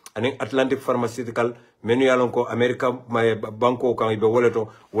manufacturing and Atlantic Pharmaceutical menu yalonko America banko kan ibe woleto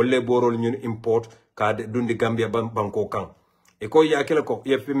wolle borol ñun import ka dundi Gambia banko kan e ko yakele ko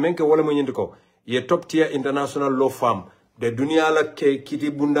ye menke wala mo ñindi ko ye top tier international law firm de dunia la ke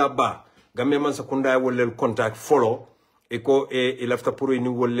kiti bunda ba Gambia man sakunda wolle contact follow e ko e lafta pour ni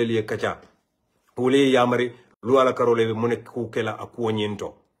wolle ye kacha wole yamari lu ala karole mo nek ku kela aku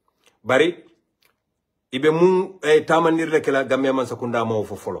ñinto bari ibe mun tamanir le kala Gambia man sakunda ma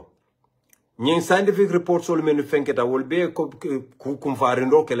fo folo ñin scientific reports sol menu fenketa wol be ko kum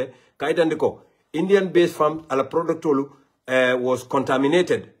farindo kele kaitande ko Indian based farm ala product was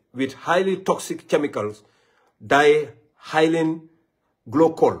contaminated with highly toxic chemicals dihydrogen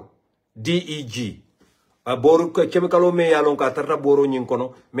glycol DEG boru ko chemical me yalon ka tarta boro ñin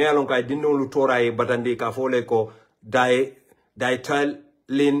kono me yalon ka dinno lu toraye batandi ka fole ko dihydrogen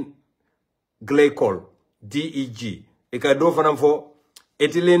glycol DEG eka do fanam fo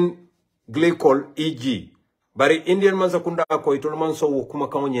ethylene glycol EG bari Indian man sakunda ko itol man so kuma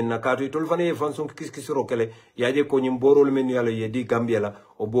kaw nyen nakato itol fane fanson kiskisiro kele yaje ko nyim borol men yalla yedi Gambia la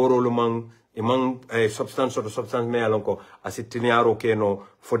o borol man substance me alon ko asitiniaro keno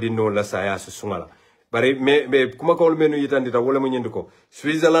fodino la saya sungala bari me kuma kaw menu yitandita wala mo nyindi ko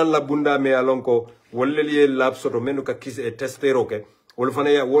Switzerland la bunda me alon ko wolle liye lab soto menu ka kis testero ke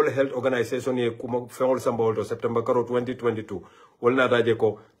World Health Organization ye kuma fengol sambol to September 2022 wol na daje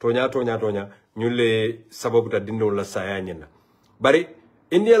ko tonya ñulle sababu ta dindo la saya ñena bari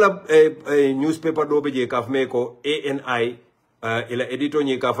India la newspaper do be je kaf me ko ANI ila editor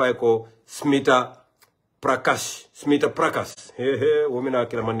ñi ka fay ko 𝒕𝒕𝒑𝒏𝒆𝒍 womina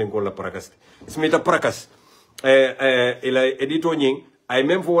kila manden ko la 𝒕𝒕𝒑𝒑𝒏𝒆𝒍 ila editor ñi ay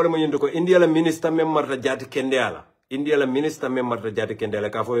même fo wala mo ñendo ko India la minister même marta jati kende ala India la minister même marta jati kendele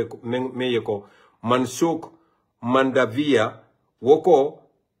ka fo meye ko 𝒂𝒐𝒊𝒏 mandavia woko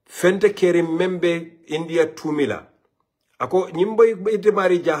fente keri membe India 2000 ako nyimbo ite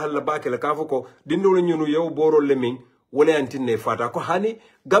mari jahal la bakela ka fo ko dindolo ñunu yow boro lemin wala antine fata ko hani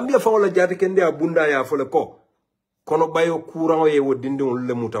Gambia fa wala jati kende abunda ya fo le ko kono bayo courant ye wo dindol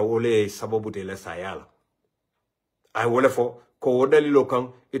le muta wole sababu de la sayala ay wala fo ko wodalilo kan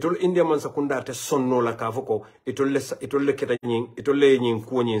itol India man sakunda te sonno la ka fo ko itol le keta nyin itol le nyin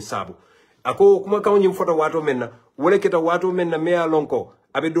ko nyin sabu ako kuma kaw nyin foto wato menna wala keta wato menna me alonko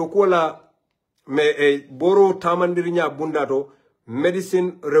abe do ko la me boro tamandirinya bunda to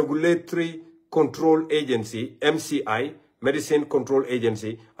Medicine Regulatory Control Agency MCI Medicine Control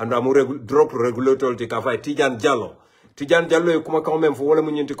Agency and amu drug regulatory te ka fay Tidiane Diallo kuma kaw men fo wala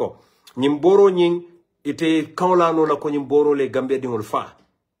mu nyinti ko nyim boro nyin ite kawlano la ko nyim boro le Gambia dingol fa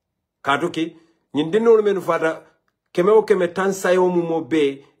kaduki nyin dinol men fata keme o keme tan sayo mo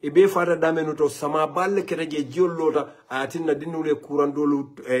be e be fata damenu to sama balle kete je jiolota atinna dinule kurandolu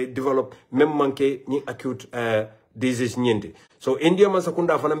develop même manke ni acute disease nyende so India man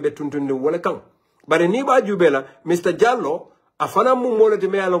sakunda fana be tuntunde wala kan bare ni ba jubela Mr Diallo afana mu molete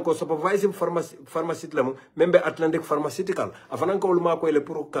me alon ko supervising pharmacy lamu membe Atlantic Pharmaceutical afana ko luma ko ele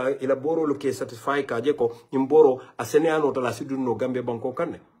pour ka ila boro lo ke satisfy ka je ko imboro aseneano to la sidunno Gambia banko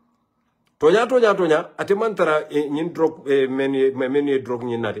kanne tonya atemantara nyin drug meni drug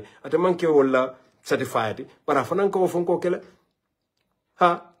nyin nati atemanke wala certified para afana ko fonko kele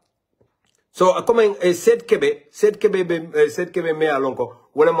ha so comme 𝒕𝒕𝒑𝒏 me alon ko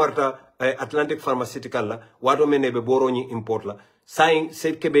wala marta Atlantic Pharmaceutical la wato mene be boro ñi import la sayin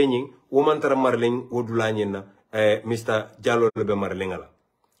𝒕𝒕𝒑𝒏 ñi womantara marling wodula ñina Mr Diallo be marling ala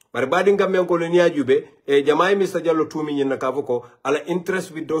bare badi ngam ko le niya jube jamaay Mr Diallo tumi ñina ka foko ala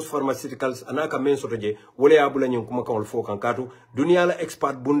interest with those pharmaceuticals anaka men soto je wala ya bula ñin kuma kawol fo kan katu dunia la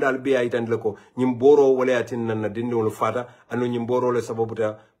expert bundal be ay tan ko ñim boro wala yatin nan dindol fata anu ñim boro le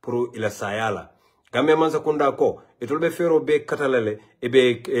sababuta pour ila sayala Gambia man sakunda ko itolbe fero be katalale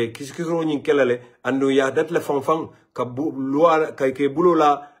ebe kiskiro nyin kelale andu ya datle fanfan ka loi ka ke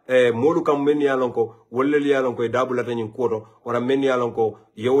bulola molu kam men yalonko wollel yalonko e dabulata nyin koto wara men yalonko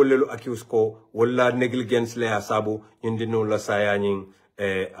yewollelu accuse ko walla negligence le asabu indino la saya nyin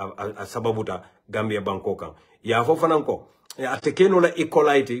a sababuta Gambia banko kan ya fo fananko ate keno la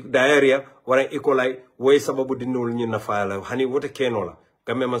equality diarrhea wara equality way sababu dinol nyin na faala hani wote keno la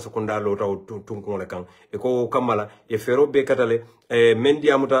Gambia man sakunda lo taw tunkon la kan e ko kamala e fero be katale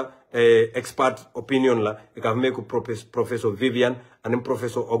mendi amuta expert opinion la e ka me ko professor Vivian and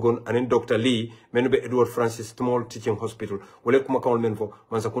professor Ogun and Dr. Lee men be Edward Francis Small Teaching Hospital wole kuma kawol men fo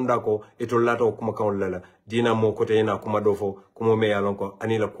man sakunda ko e to lato kuma kawol la dina mo kote ena kuma do fo kuma me yalon ko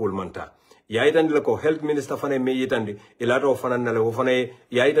anila cool manta yaitandi ko health minister fane me yitandi ilato fanan nale wo fane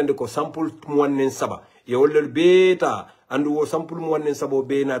yaitandi ko sample muwannen saba ye wollel beta andu wo sample muwannen sabo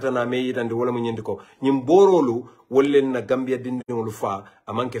be nata na me yitandi wala mo nyindi ko nyim borolu wollen na Gambia dindingolu fa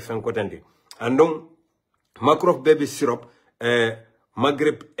amanke fen ko tandi andon macrof baby syrup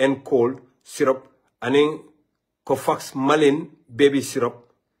Maghreb and cold syrup anin cofax malin baby syrup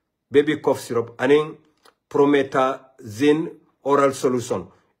baby cough syrup anin promethazine oral solution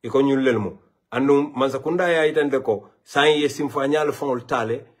iko nyullelmo andum mansakunda ya itande ko san ye simfanyal fongol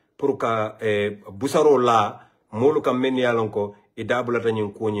tale pour ka busaro la molu kam men yalon ko idabulata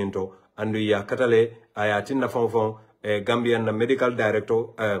nyin ko nyento andu ya katale ayatinna fonfon Gambian medical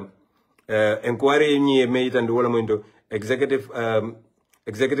director inquiry ni me itande wala mondo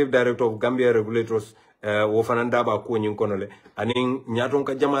executive director of Gambia regulators wo fananda ba ko nyin konole anin nyaton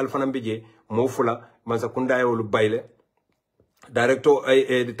ka jamal fanambije mo fula mansakunda ya wolu bayle Director,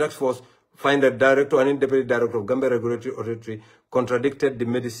 the task force find that director and deputy director of Gambia Regulatory Authority contradicted the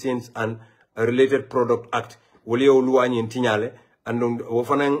Medicines and Related Product Act. Woli oluwani intinyale and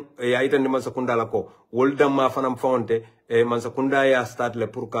wofanang ya itande mansakunda lako wolda ma fanam fonte mansakunda ya start le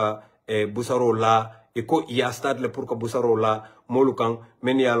purka busaro la eko ya start le purka busaro la molukan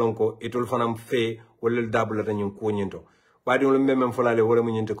meni alonko itol fanam fe wolel dabula tanyin ko nyento badi wol memem folale wala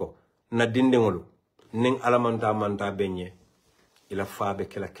mu nyinte ko na dindengolu ning alamanta manta benye ila fabe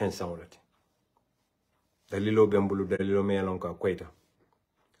kila kensa wolati dalilo bembulu dalilo me yalonka kweta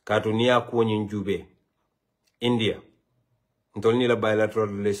katu niya ko nyin jube India ntolni la bilateral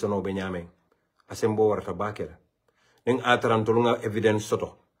relation o be nyame asembo warta bakela ning atran tolunga evidence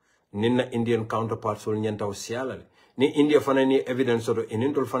soto ninna Indian counterpart sol nyanta o sialale ni India fana ni evidence soto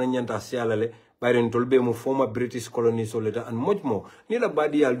inintol fana nyanta sialale bayren tolbe mu former British colony soleta an mojmo ni la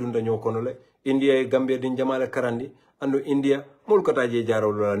badi yal dunda nyokonole India e Gambia din jamala karandi ando India mol kata je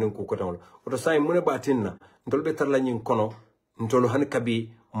jaro la nin ku kotawol oto say mune batinna ntolbe tarla nyin kono ntolo han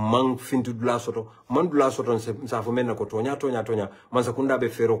kabi man fintu dula soto man dula soto sa fo menna ko tonya man sakunda be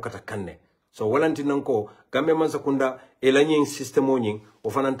fero kata kanne so walanti nanko Gambia man sakunda e la nyin systemo nyin o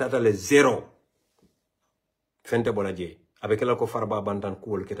fanan tata le zero fente bola je abe kala ko farba bantan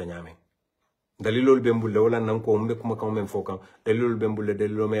kuwol keta nyame dalilol be mbulle wala nanko mbe kuma kam men fokan dalilol be mbulle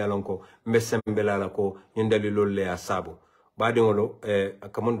dalilo me yalonko mbe sembela la ko nyin dalilol le asabo badi ngolo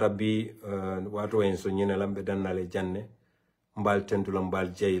kamon rabbi wato en so nyina lambe dannale janne mbal tentula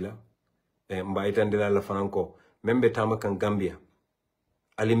mbal jeyla mba itandila la fananko membe tamakan Gambia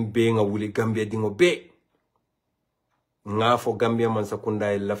alim be nga wuli Gambia dingo be nga fo Gambia man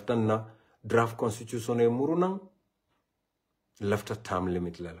sakunda e laftanna draft constitution e murunan lafta term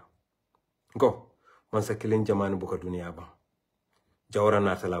limit lala go man sakilin jamani buka duniya ba jawra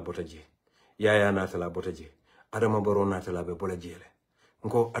natala botaje yaya natala botaje Adama Barrow natala be bola jele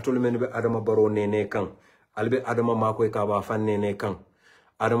ngo atul men be Adama Barrow nene kan albe Adama makoy ka ba fan nene kan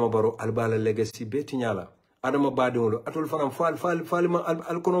Adama Barrow albala legacy beti nyala Adama badingolo atul fanam fal ma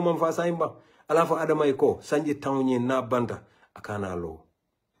alkono man fa sayimba ala fa Adama iko sanji tawnyi na banta akana lo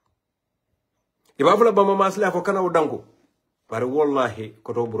ibafula Bamba masla ko kana udango bare wallahi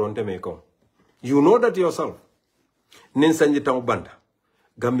ko to buronte me ko you know that yourself nin sanji taw banta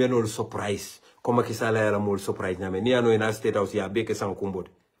Gambia no surprise ko Macky Sall ya la mol surprise nyame ni ano ina state house ya beke san kumbode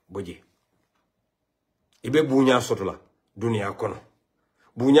boje ibe bunya sotola dunia kono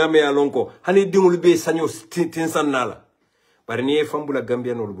bunya me alonko hani dingul be sanyo tinsan nala bare ni fambula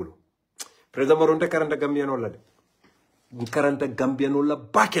Gambia no bulu president maronte 40 Gambia no la de 40 Gambia no la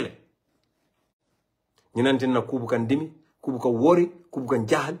bakele ñinantin na kubu kan dimi kubu ka wori kubu kan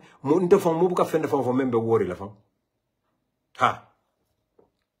jahal mo ndefon mo bu ka fende fon fo membe wori la fam ha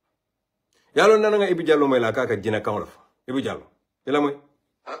yalo nana nga Ibu Jallo may la kaka jina kan la fa Ibu Jallo ila moy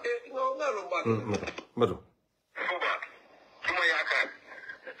no ngalo mato fuba tuma yaakaar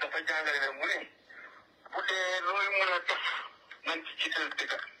dafa jàngale ne mu ne bu dee looy mën a def nañ ci jiital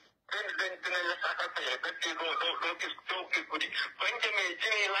dëgg dinañ la saakal faye ba doo gis guddi bañ demee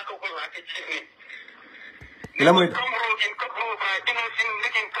jëne laa ko ci ni ila moy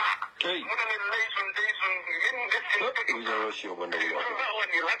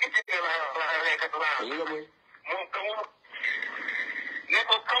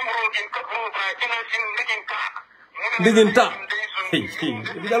diginta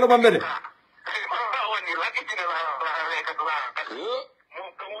dalo bambere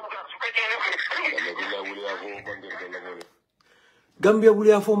Gambia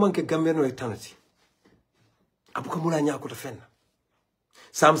wuli afo manke Gambia no etanati abuka mula nyako to fenna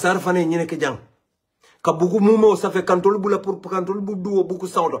samsar fane nyine ke jang ka buku mumo sa fe kantol bula pour kantol bu duo buku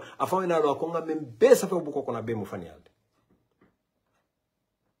sawdo afa ina lo ko ngam be sa fe buko ko na be mo fani yalde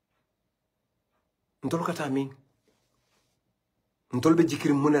ntol kata min ntol be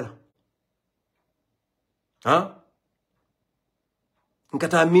jikrim munela ha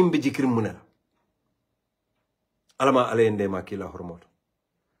nkata min be jikrim munela alama alayende makila hormoto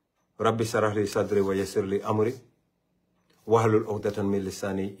rabbi sarah li sadri wa yassir li amri wahlul uqdatan min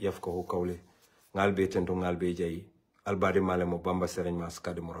lisani yafqahu qawli ngalbe tento ngalbe jayi albadi malemo Bamba Serigne Mass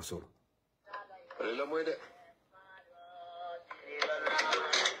Khadim Rasul la moy de